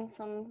adding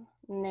some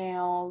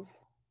nails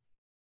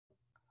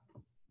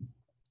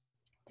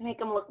to make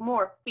them look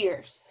more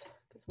fierce,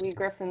 because we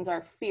griffins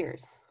are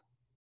fierce.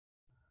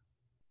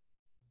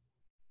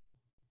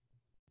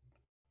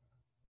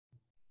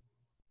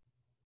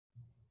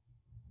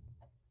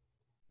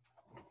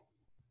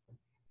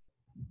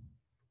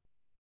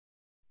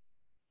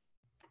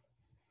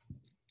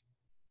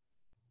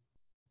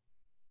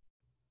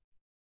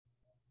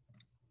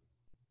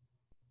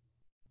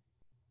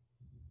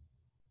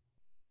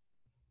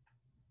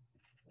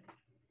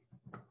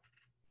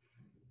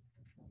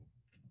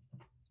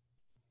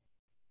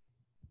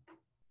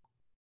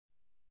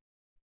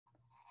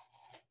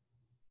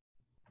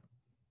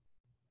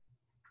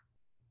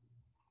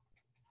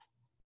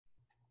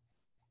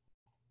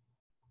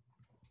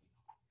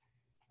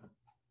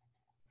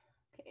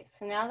 Okay,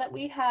 so now that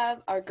we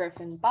have our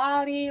griffin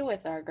body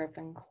with our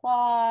griffin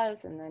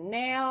claws and the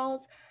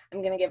nails,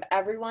 I'm going to give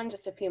everyone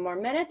just a few more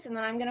minutes, and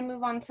then I'm going to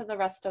move on to the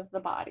rest of the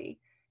body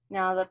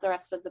now that the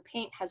rest of the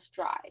paint has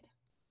dried.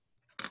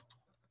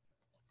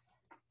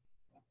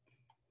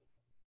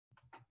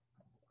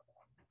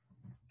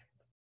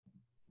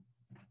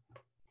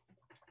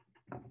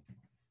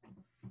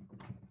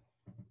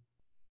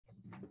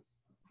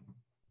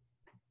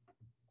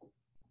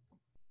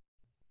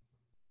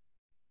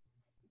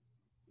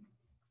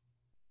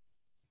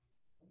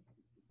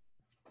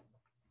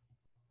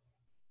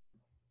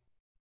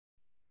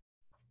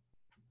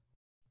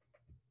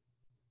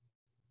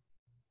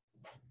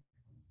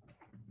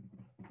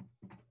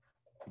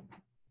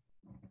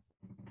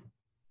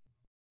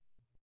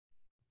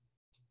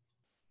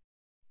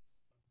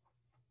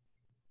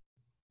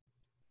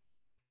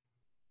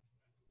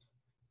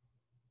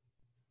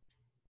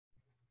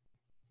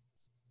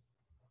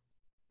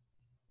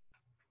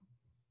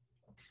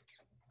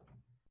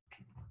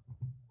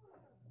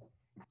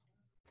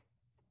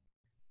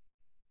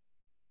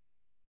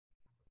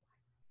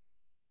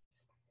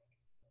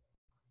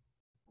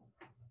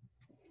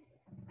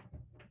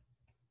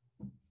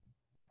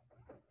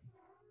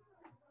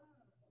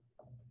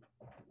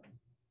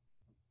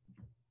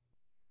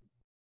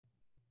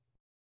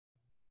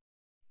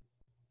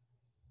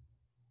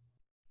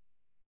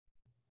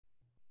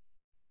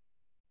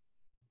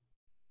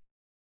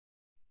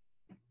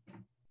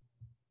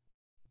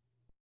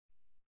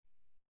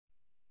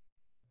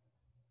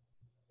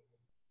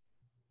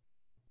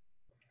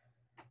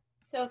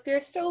 So if you're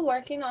still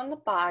working on the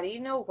body,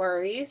 no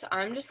worries.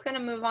 I'm just going to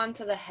move on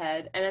to the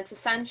head, and it's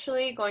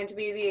essentially going to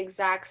be the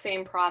exact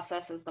same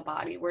process as the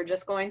body. We're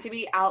just going to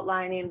be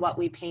outlining what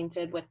we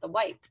painted with the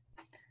white.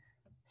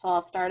 So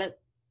I'll start at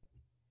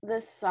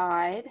this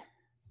side,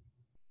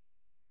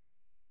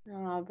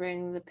 and I'll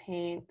bring the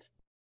paint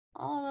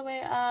all the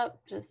way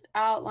up, just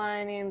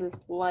outlining this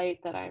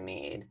white that I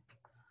made.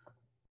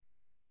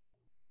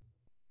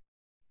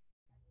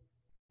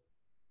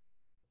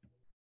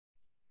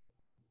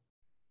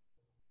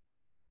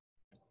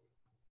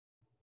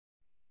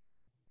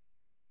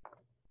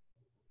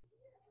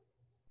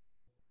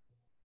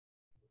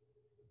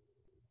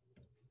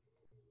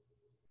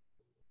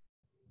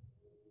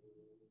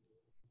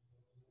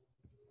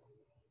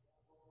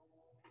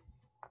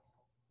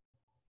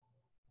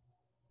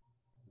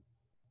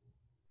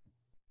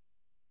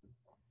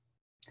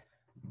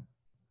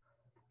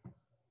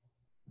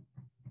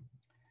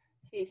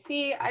 So you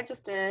see, I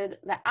just did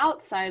the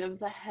outside of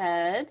the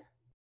head.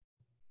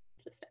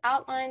 Just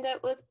outlined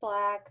it with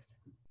black.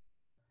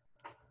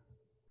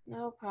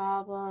 No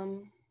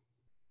problem.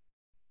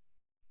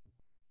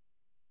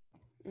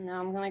 Now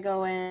I'm gonna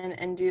go in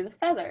and do the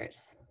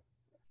feathers.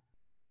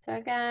 So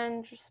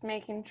again, just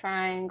making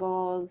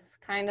triangles,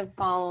 kind of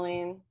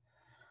following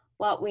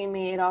what we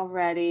made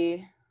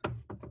already.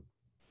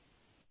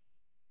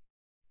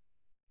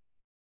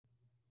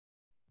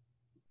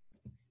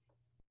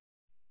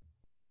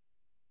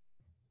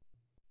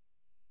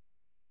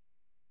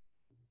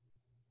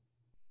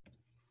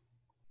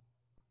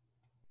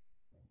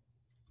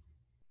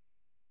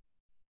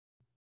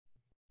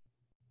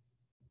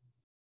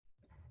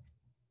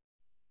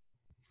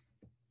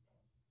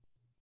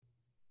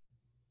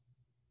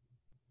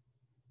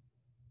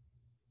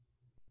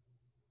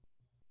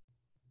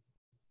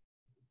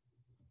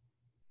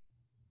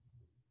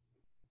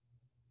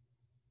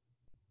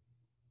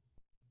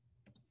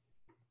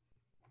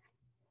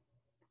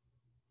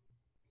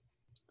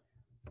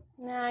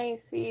 Now you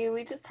see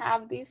we just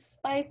have these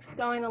spikes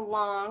going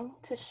along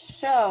to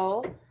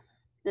show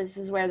this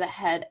is where the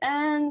head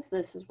ends,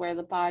 this is where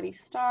the body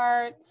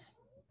starts.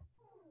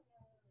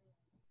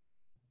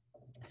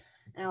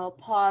 And I'll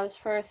pause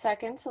for a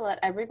second to let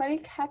everybody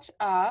catch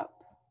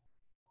up.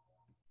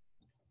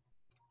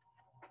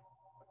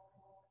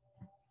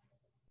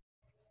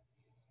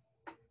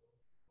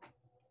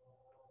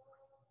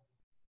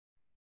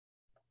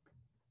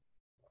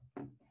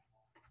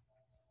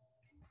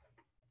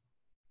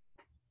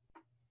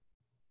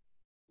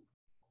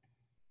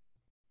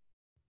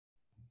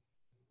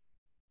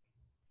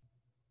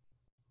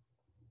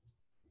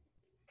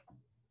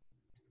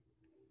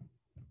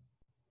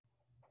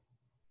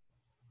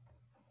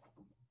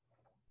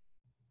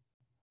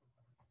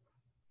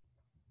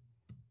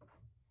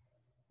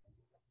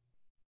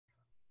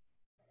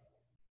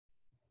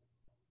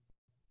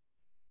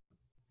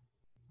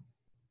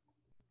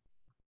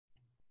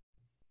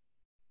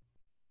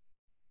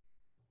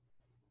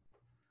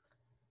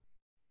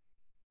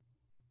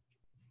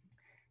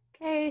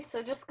 Okay,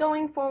 so just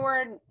going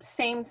forward,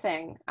 same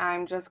thing.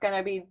 I'm just going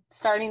to be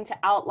starting to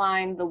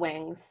outline the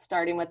wings,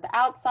 starting with the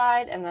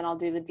outside, and then I'll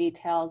do the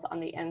details on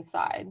the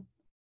inside.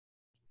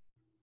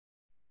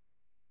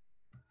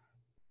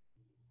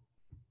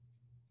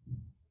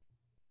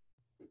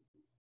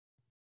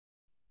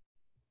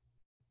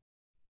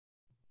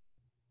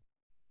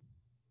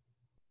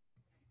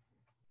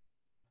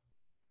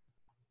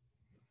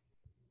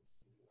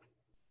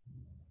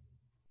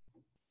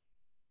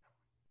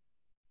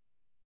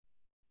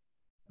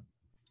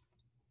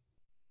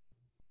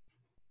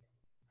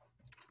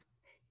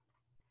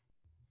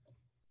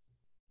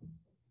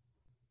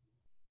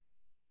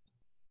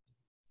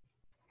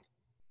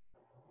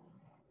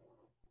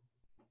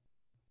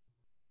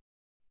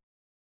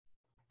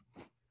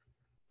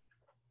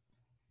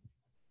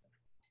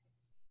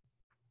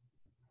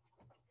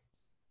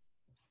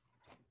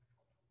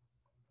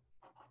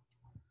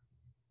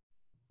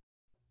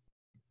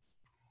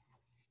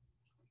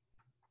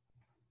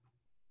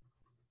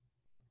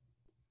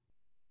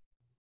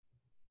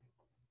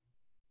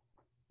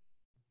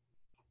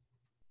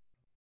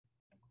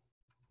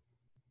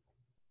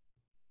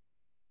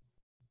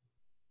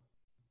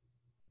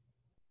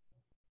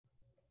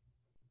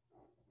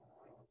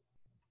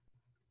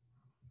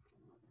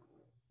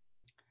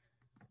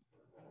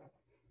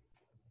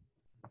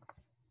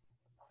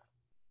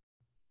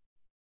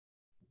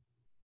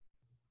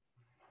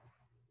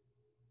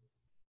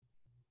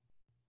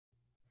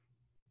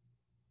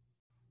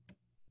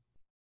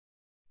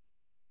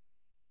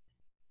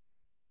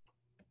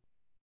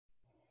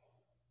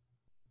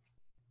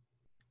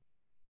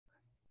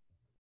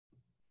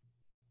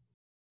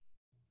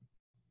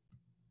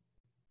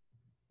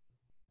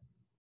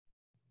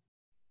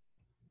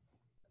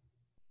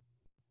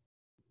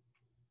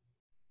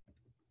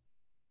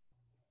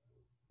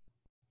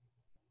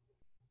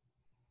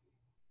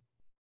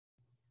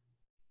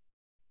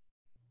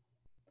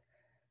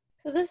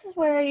 So this is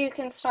where you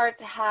can start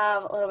to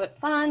have a little bit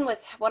fun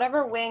with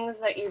whatever wings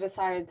that you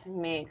decided to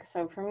make.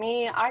 So for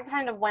me, I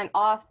kind of went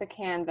off the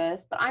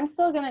canvas, but I'm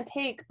still going to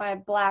take my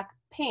black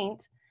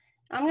paint.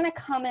 I'm going to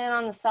come in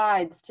on the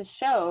sides to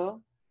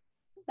show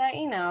that,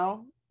 you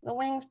know, the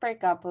wings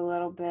break up a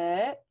little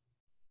bit.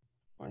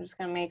 We're just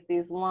going to make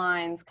these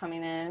lines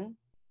coming in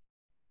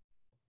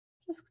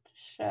just to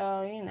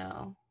show, you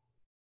know,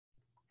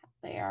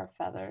 they are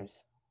feathers.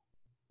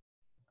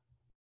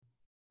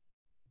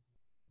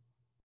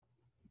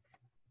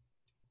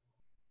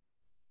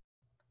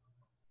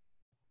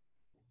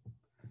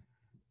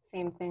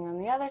 Same thing on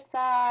the other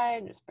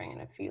side, just bring in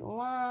a few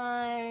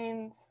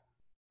lines.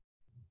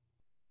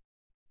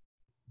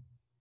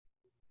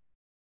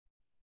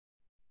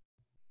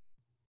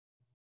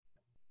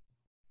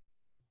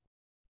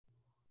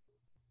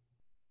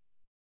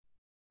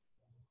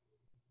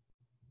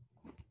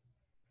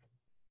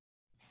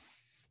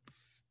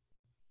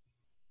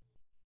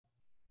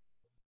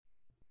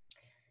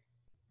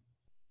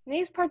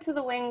 These parts of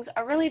the wings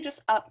are really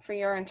just up for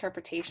your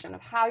interpretation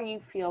of how you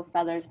feel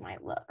feathers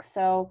might look.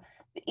 So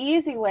the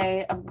easy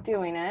way of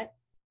doing it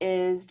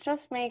is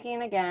just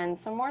making, again,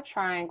 some more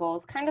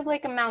triangles, kind of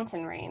like a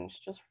mountain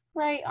range, just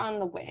right on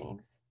the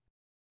wings.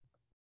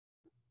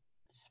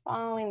 Just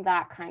following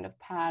that kind of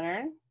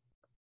pattern.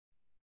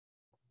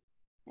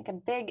 Like a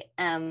big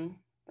M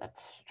that's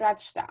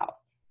stretched out.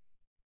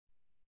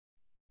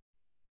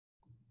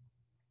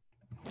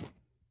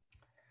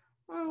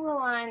 Along the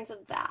lines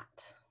of that.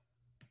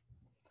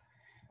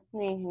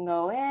 Then you can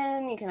go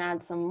in, you can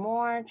add some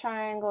more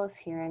triangles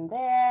here and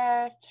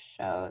there to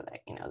show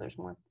that, you know, there's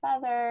more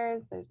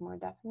feathers, there's more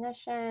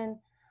definition.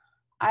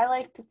 I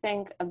like to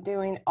think of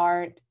doing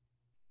art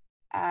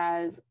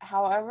as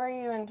however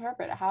you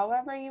interpret it,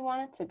 however you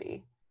want it to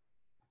be.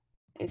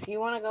 If you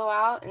want to go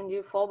out and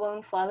do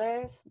full-blown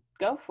feathers,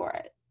 go for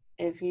it.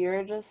 If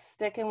you're just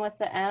sticking with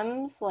the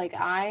M's like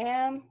I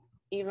am,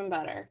 even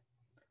better.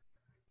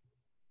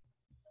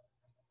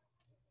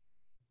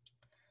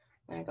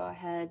 I'm gonna go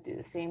ahead, do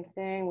the same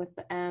thing with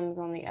the M's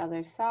on the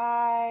other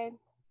side.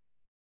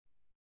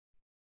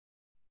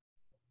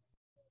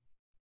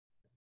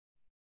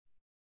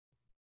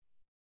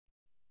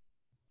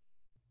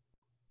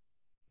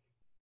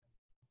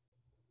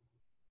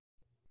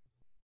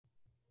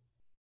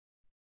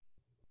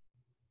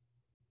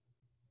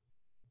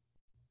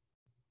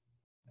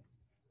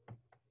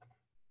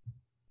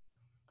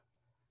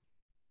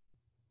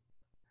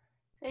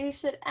 So you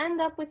should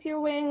end up with your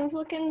wings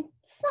looking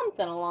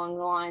something along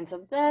the lines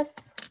of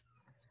this.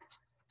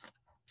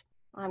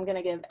 I'm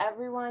gonna give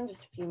everyone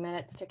just a few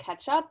minutes to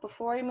catch up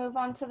before we move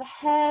on to the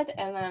head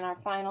and then our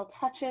final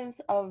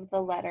touches of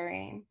the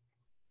lettering.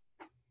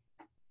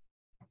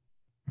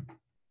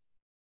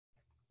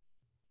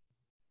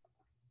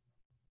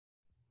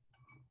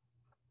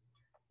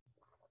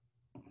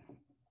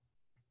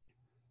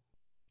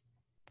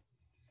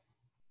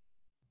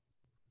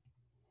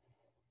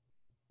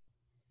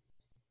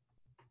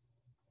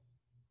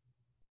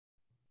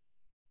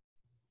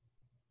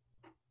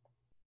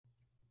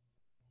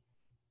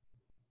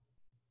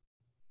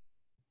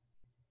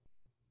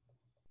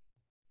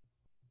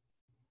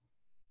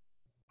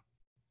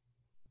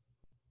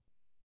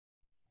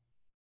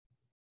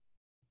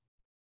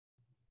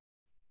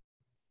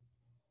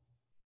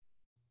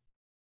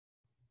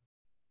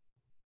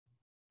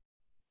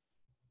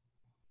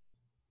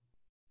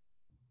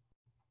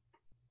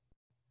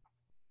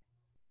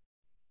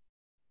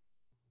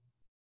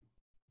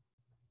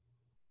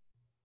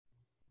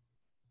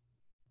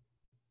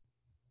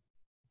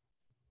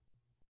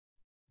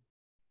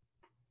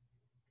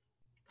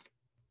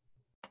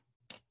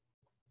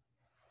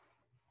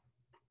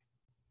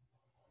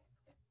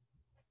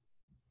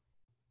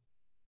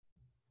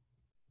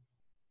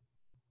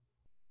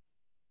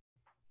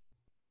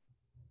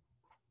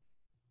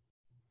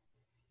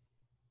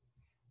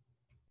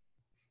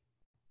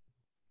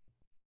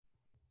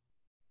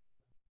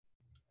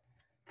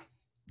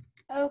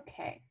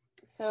 Okay,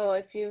 so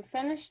if you've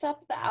finished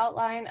up the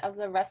outline of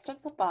the rest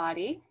of the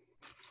body,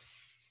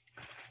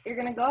 you're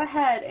gonna go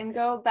ahead and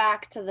go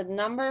back to the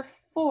number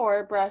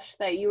 4 brush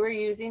that you were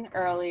using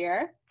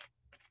earlier.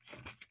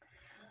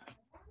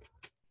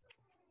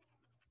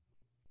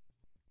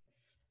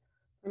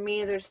 For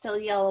me, there's still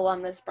yellow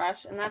on this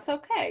brush, and that's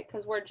okay,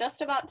 because we're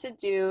just about to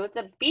do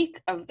the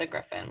beak of the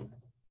griffin.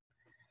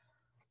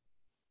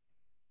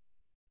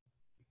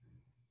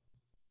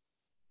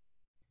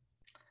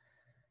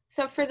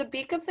 So for the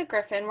beak of the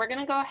griffin, we're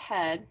gonna go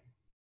ahead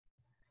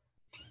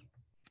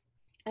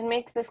and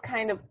make this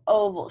kind of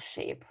oval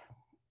shape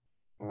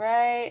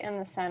right in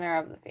the center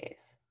of the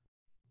face.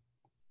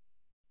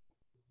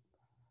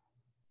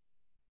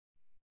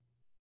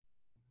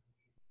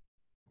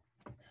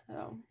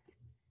 So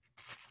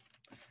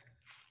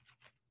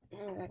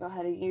I'm gonna go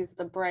ahead and use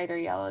the brighter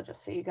yellow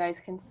just so you guys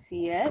can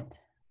see it.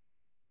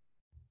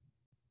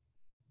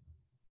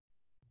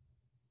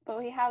 But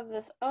we have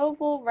this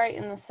oval right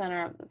in the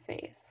center of the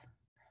face.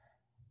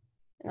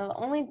 Now the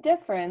only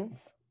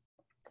difference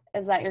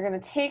is that you're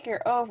going to take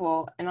your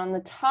oval and on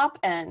the top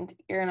end,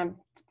 you're going to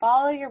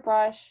follow your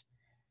brush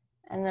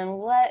and then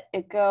let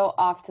it go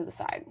off to the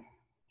side,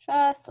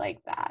 just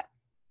like that.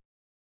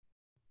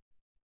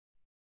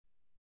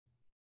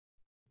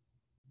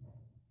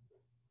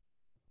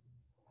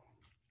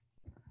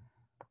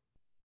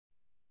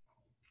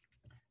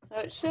 So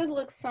it should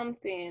look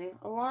something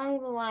along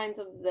the lines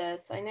of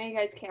this. I know you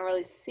guys can't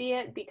really see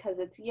it because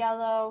it's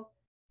yellow,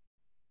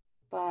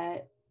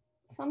 but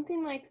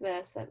something like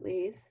this at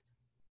least.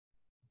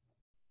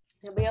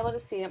 You'll be able to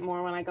see it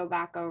more when I go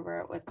back over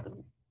it with the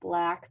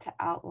black to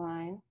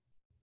outline.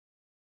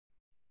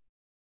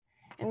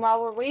 And while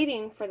we're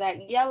waiting for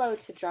that yellow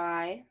to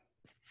dry,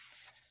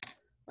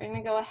 we're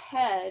going to go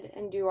ahead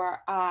and do our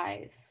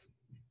eyes.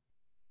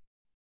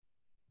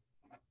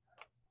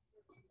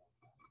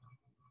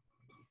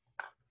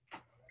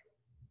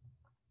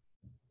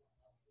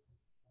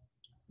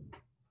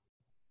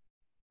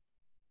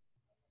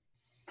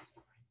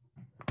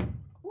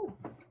 Ooh.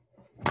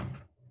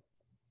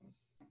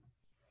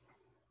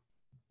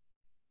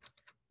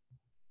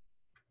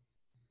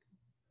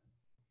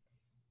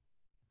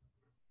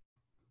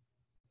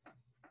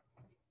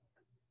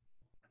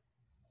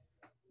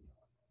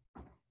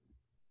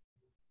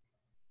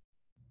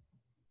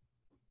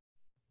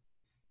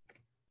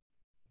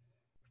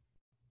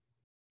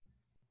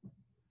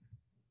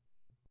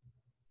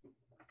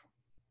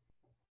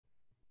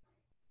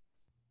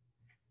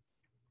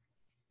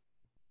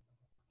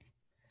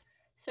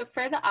 So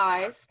for the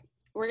eyes,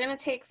 we're going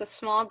to take the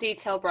small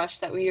detail brush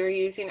that we were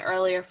using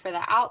earlier for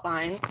the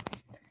outline,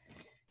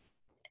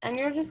 and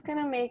you're just going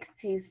to make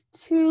these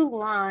two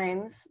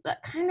lines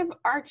that kind of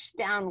arch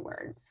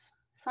downwards,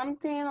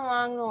 something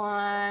along the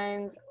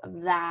lines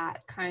of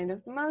that kind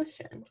of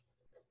motion.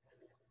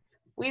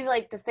 We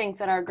like to think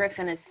that our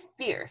griffin is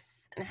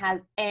fierce and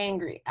has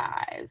angry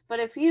eyes,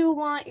 but if you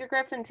want your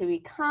griffin to be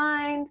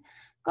kind,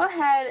 go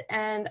ahead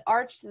and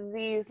arch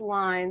these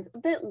lines a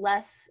bit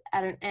less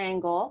at an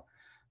angle,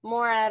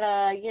 more at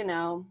a, you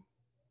know,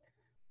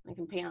 I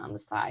can paint on the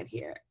side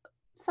here,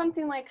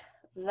 something like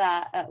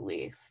that at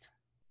least.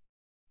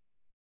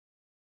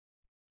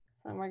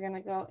 So then we're going to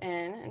go in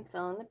and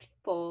fill in the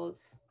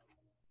pupils.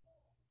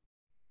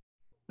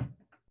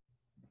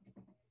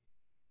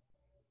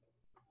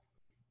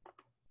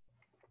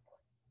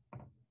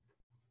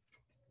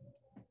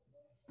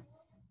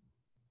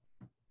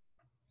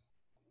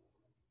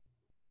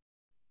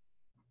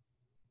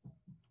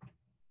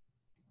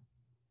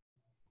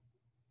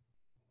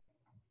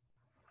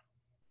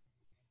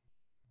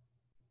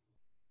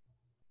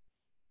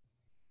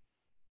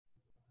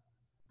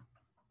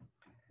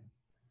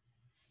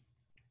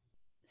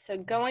 So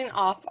going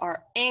off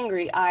our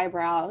angry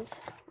eyebrows,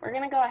 we're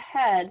going to go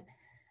ahead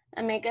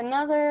and make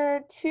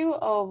another two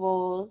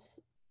ovals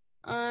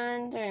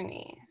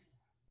underneath.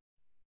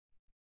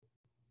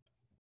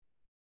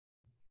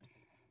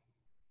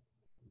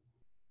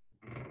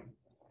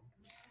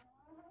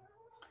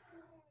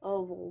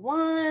 Oval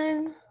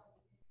 1,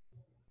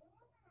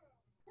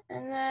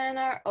 and then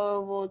our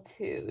oval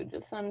 2,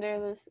 just under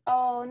this.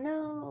 Oh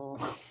no,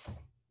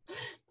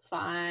 it's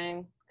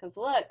fine, because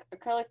look,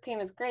 acrylic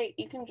paint is great.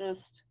 You can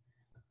just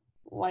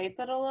wipe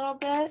it a little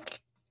bit,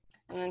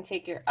 and then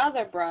take your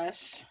other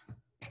brush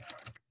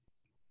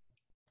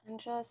and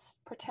just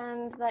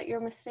pretend that your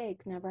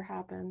mistake never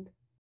happened.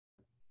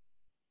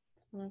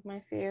 It's one of my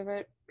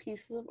favorite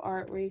pieces of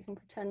art where you can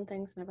pretend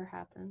things never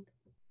happened.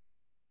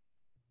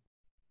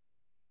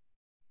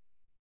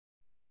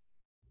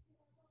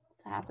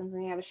 That happens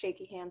when you have a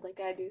shaky hand like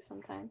I do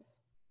sometimes.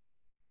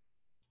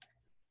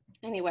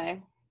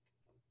 Anyway,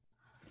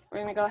 we're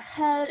gonna go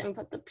ahead and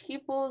put the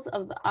pupils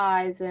of the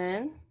eyes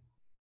in.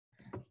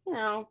 You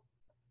know,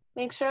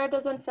 make sure it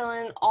doesn't fill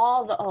in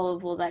all the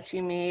oval that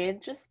you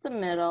made, just the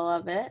middle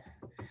of it.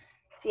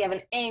 So you have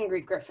an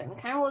angry griffin,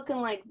 kind of looking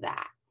like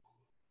that.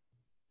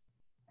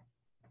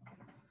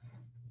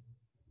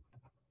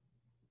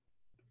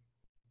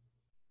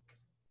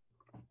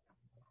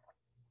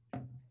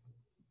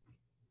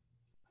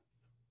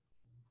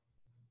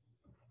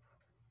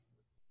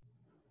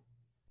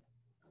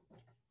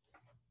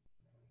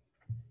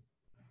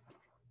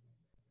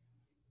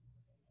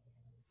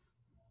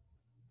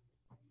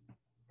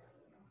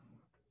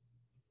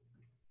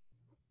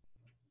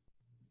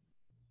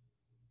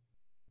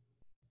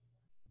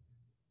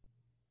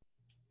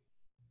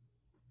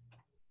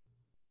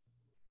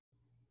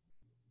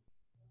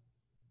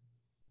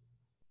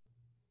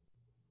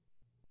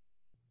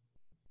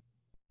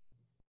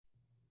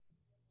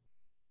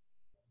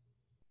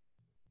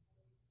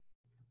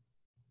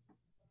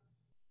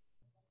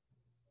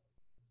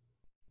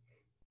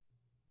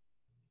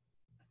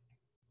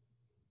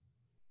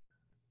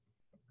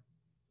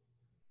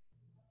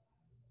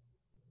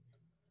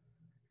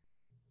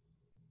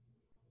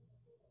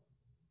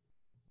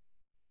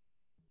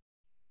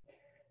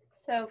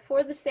 So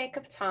for the sake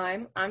of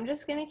time, I'm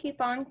just going to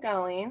keep on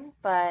going,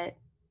 but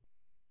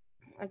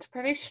it's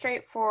pretty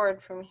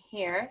straightforward from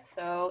here.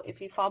 So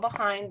if you fall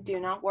behind, do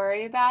not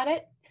worry about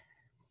it.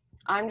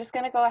 I'm just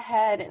going to go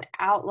ahead and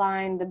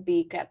outline the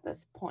beak at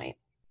this point.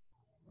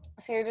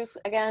 So you're just,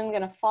 again,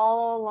 going to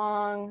follow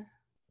along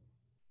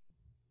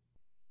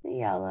the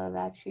yellow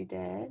that you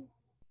did.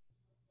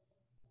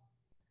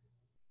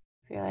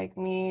 If you're like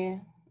me,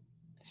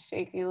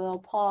 shaky little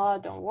paw,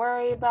 don't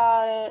worry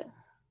about it.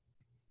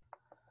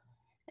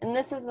 And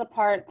this is the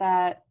part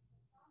that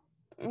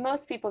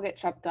most people get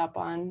tripped up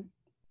on.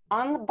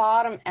 On the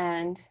bottom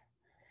end,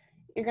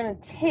 you're going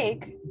to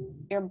take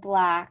your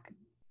black,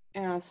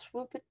 you're going to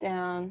swoop it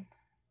down,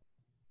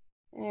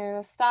 and you're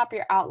going to stop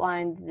your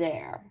outline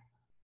there.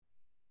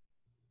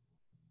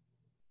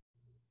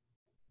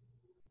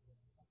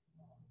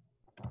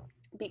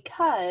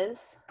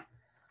 Because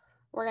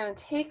we're going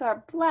to take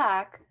our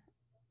black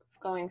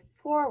going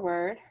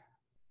forward,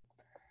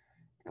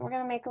 and we're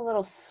going to make a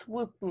little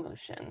swoop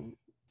motion.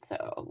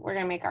 So we're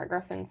going to make our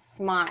griffin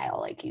smile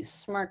like he's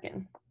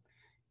smirking.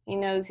 He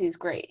knows he's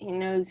great. He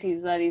knows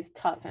that he's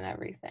tough and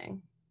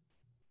everything.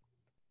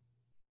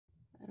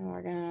 And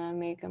we're going to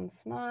make him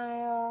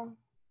smile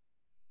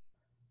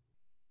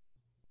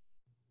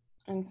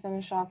and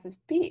finish off his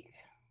beak.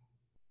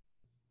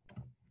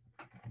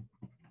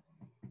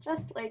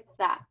 Just like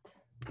that.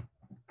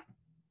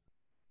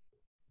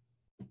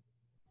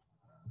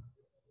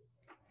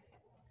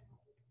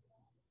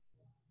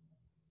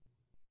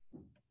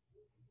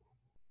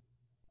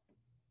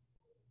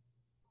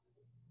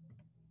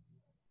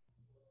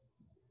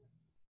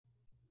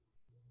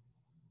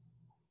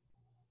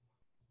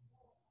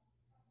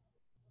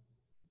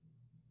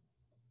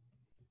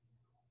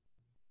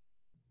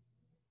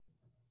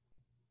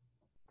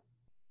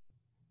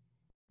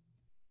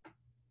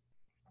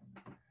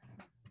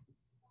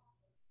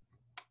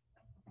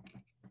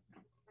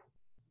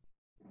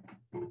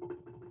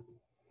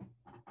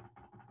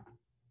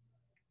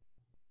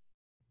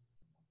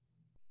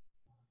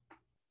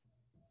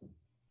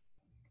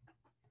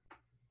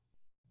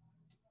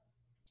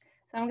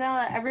 So I'm gonna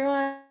let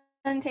everyone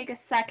take a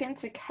second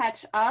to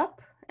catch up.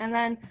 And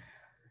then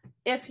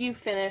if you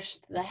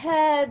finished the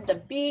head, the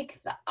beak,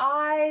 the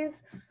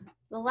eyes,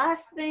 the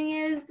last thing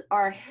is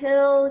our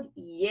hill,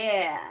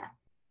 yeah.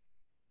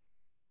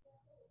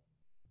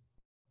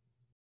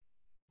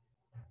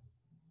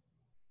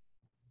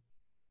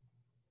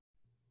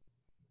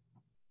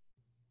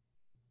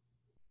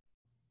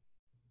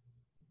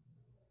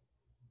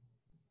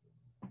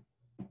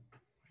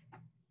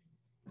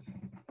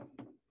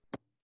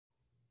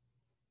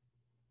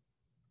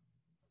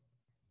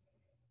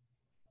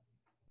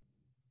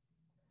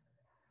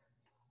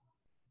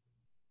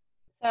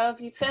 So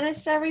if you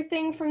finished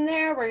everything from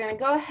there, we're gonna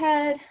go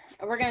ahead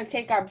and we're gonna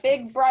take our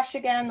big brush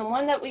again, the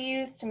one that we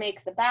used to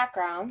make the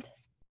background.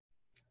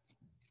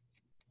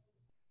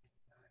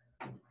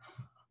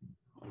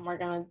 And we're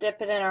gonna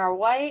dip it in our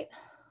white.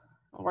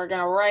 And we're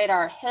gonna write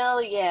our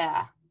hill,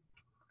 yeah.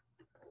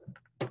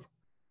 So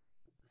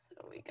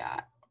we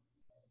got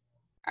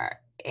our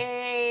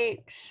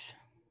H.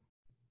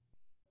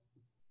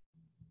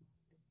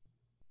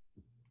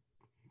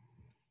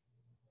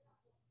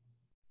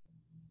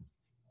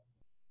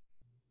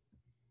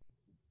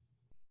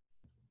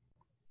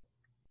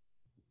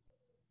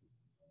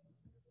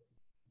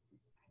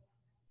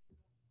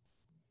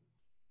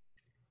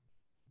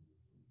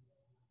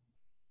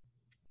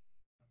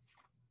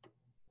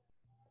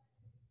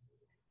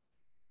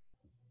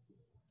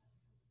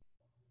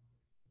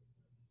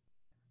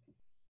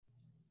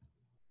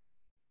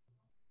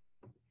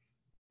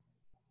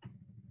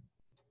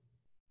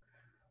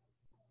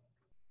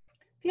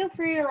 Feel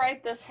free to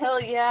write this hill,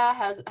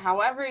 yeah,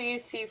 however you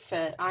see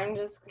fit. I'm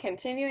just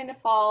continuing to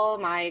follow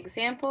my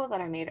example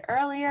that I made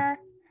earlier.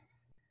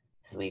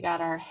 So we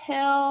got our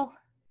hill,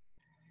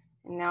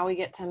 and now we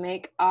get to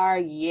make our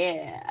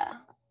yeah.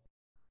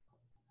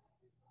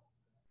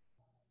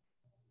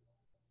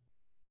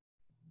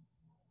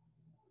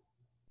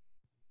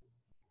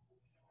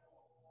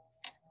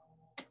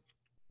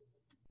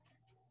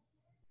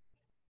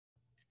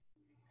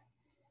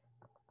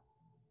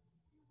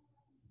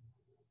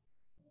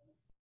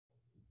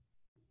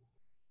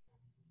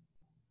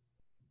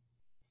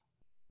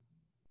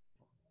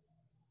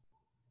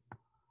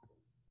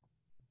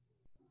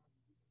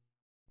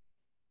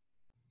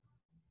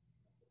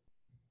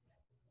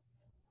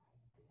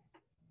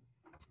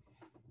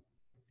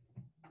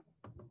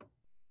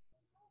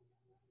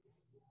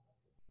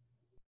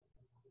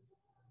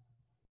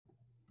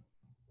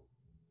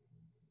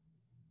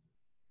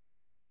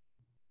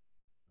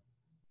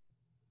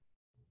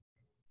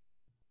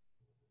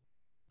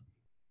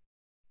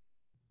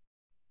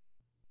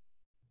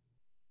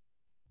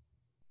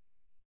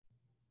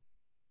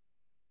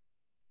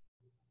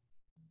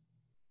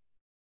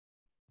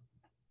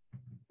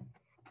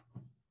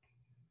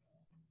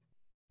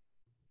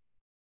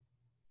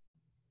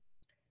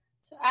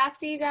 So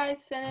after you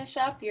guys finish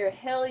up your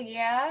hill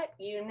yeah,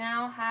 you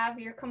now have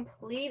your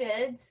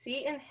completed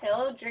Seton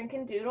Hill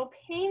Drinkin' Doodle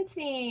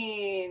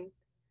painting.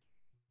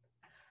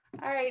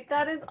 All right,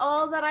 that is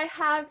all that I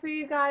have for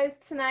you guys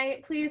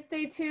tonight. Please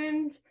stay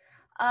tuned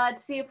to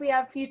see if we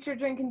have future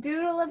Drinkin'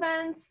 Doodle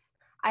events.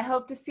 I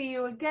hope to see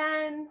you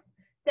again.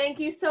 Thank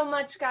you so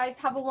much, guys.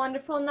 Have a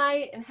wonderful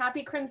night and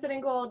happy Crimson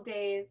and Gold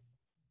days.